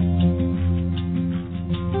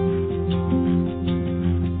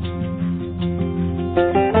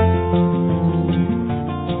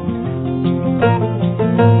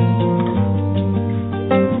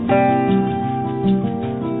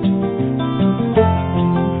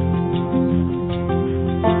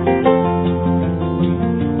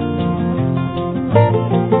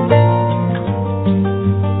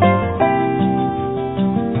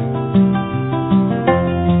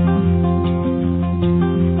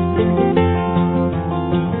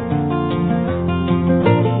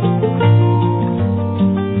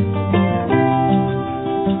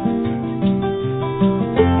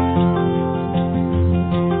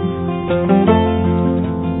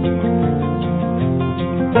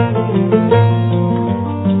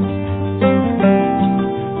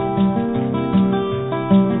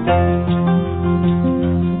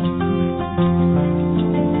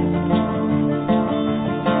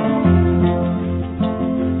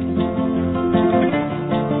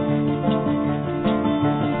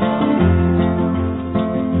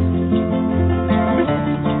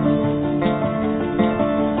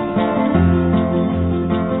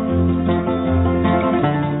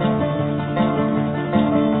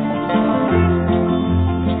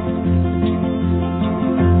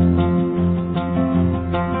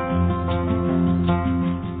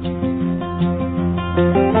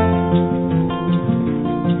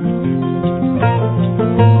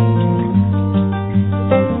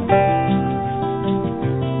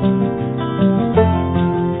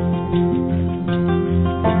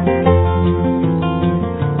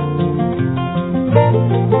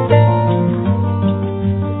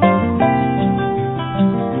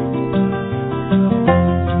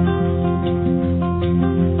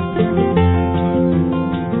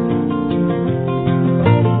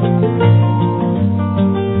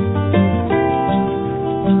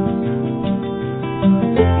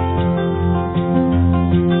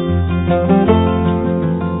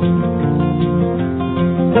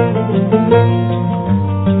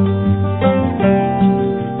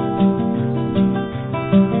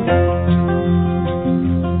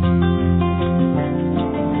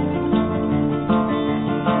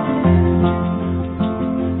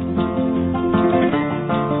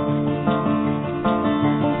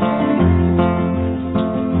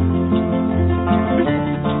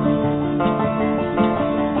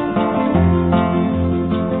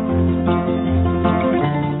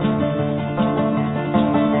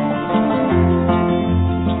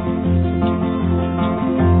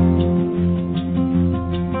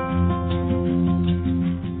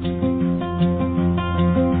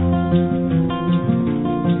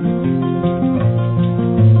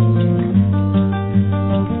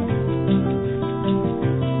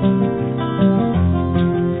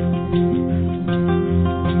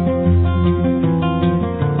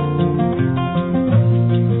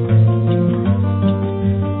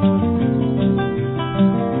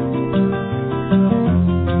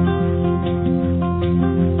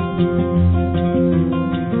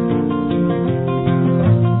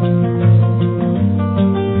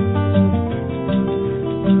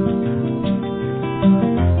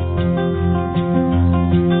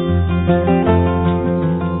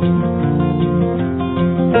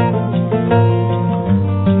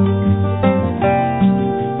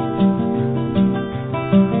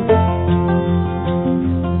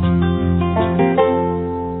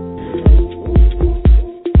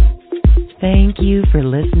 for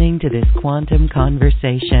listening to this quantum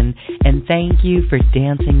conversation, and thank you for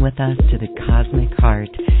dancing with us to the cosmic heart.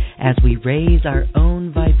 As we raise our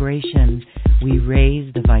own vibration, we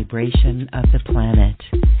raise the vibration of the planet.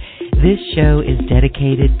 This show is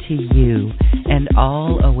dedicated to you and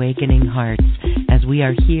all awakening hearts, as we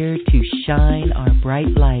are here to shine our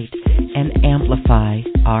bright light and amplify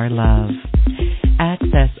our love.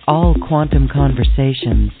 Access all quantum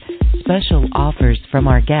conversations, special offers from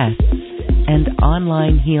our guests, and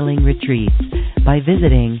online healing retreats by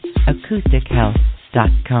visiting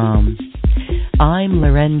acoustichealth.com. I'm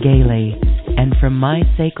Loren Gailey, and from my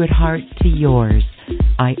sacred heart to yours,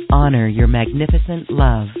 I honor your magnificent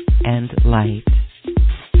love and light.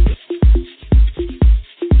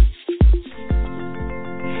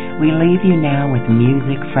 We leave you now with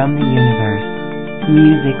music from the universe.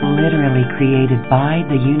 Music literally created by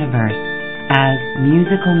the universe as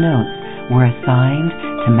musical notes were assigned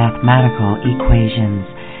to mathematical equations.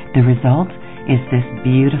 The result is this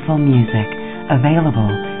beautiful music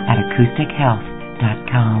available at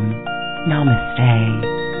acoustichealth.com.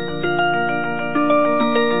 Namaste.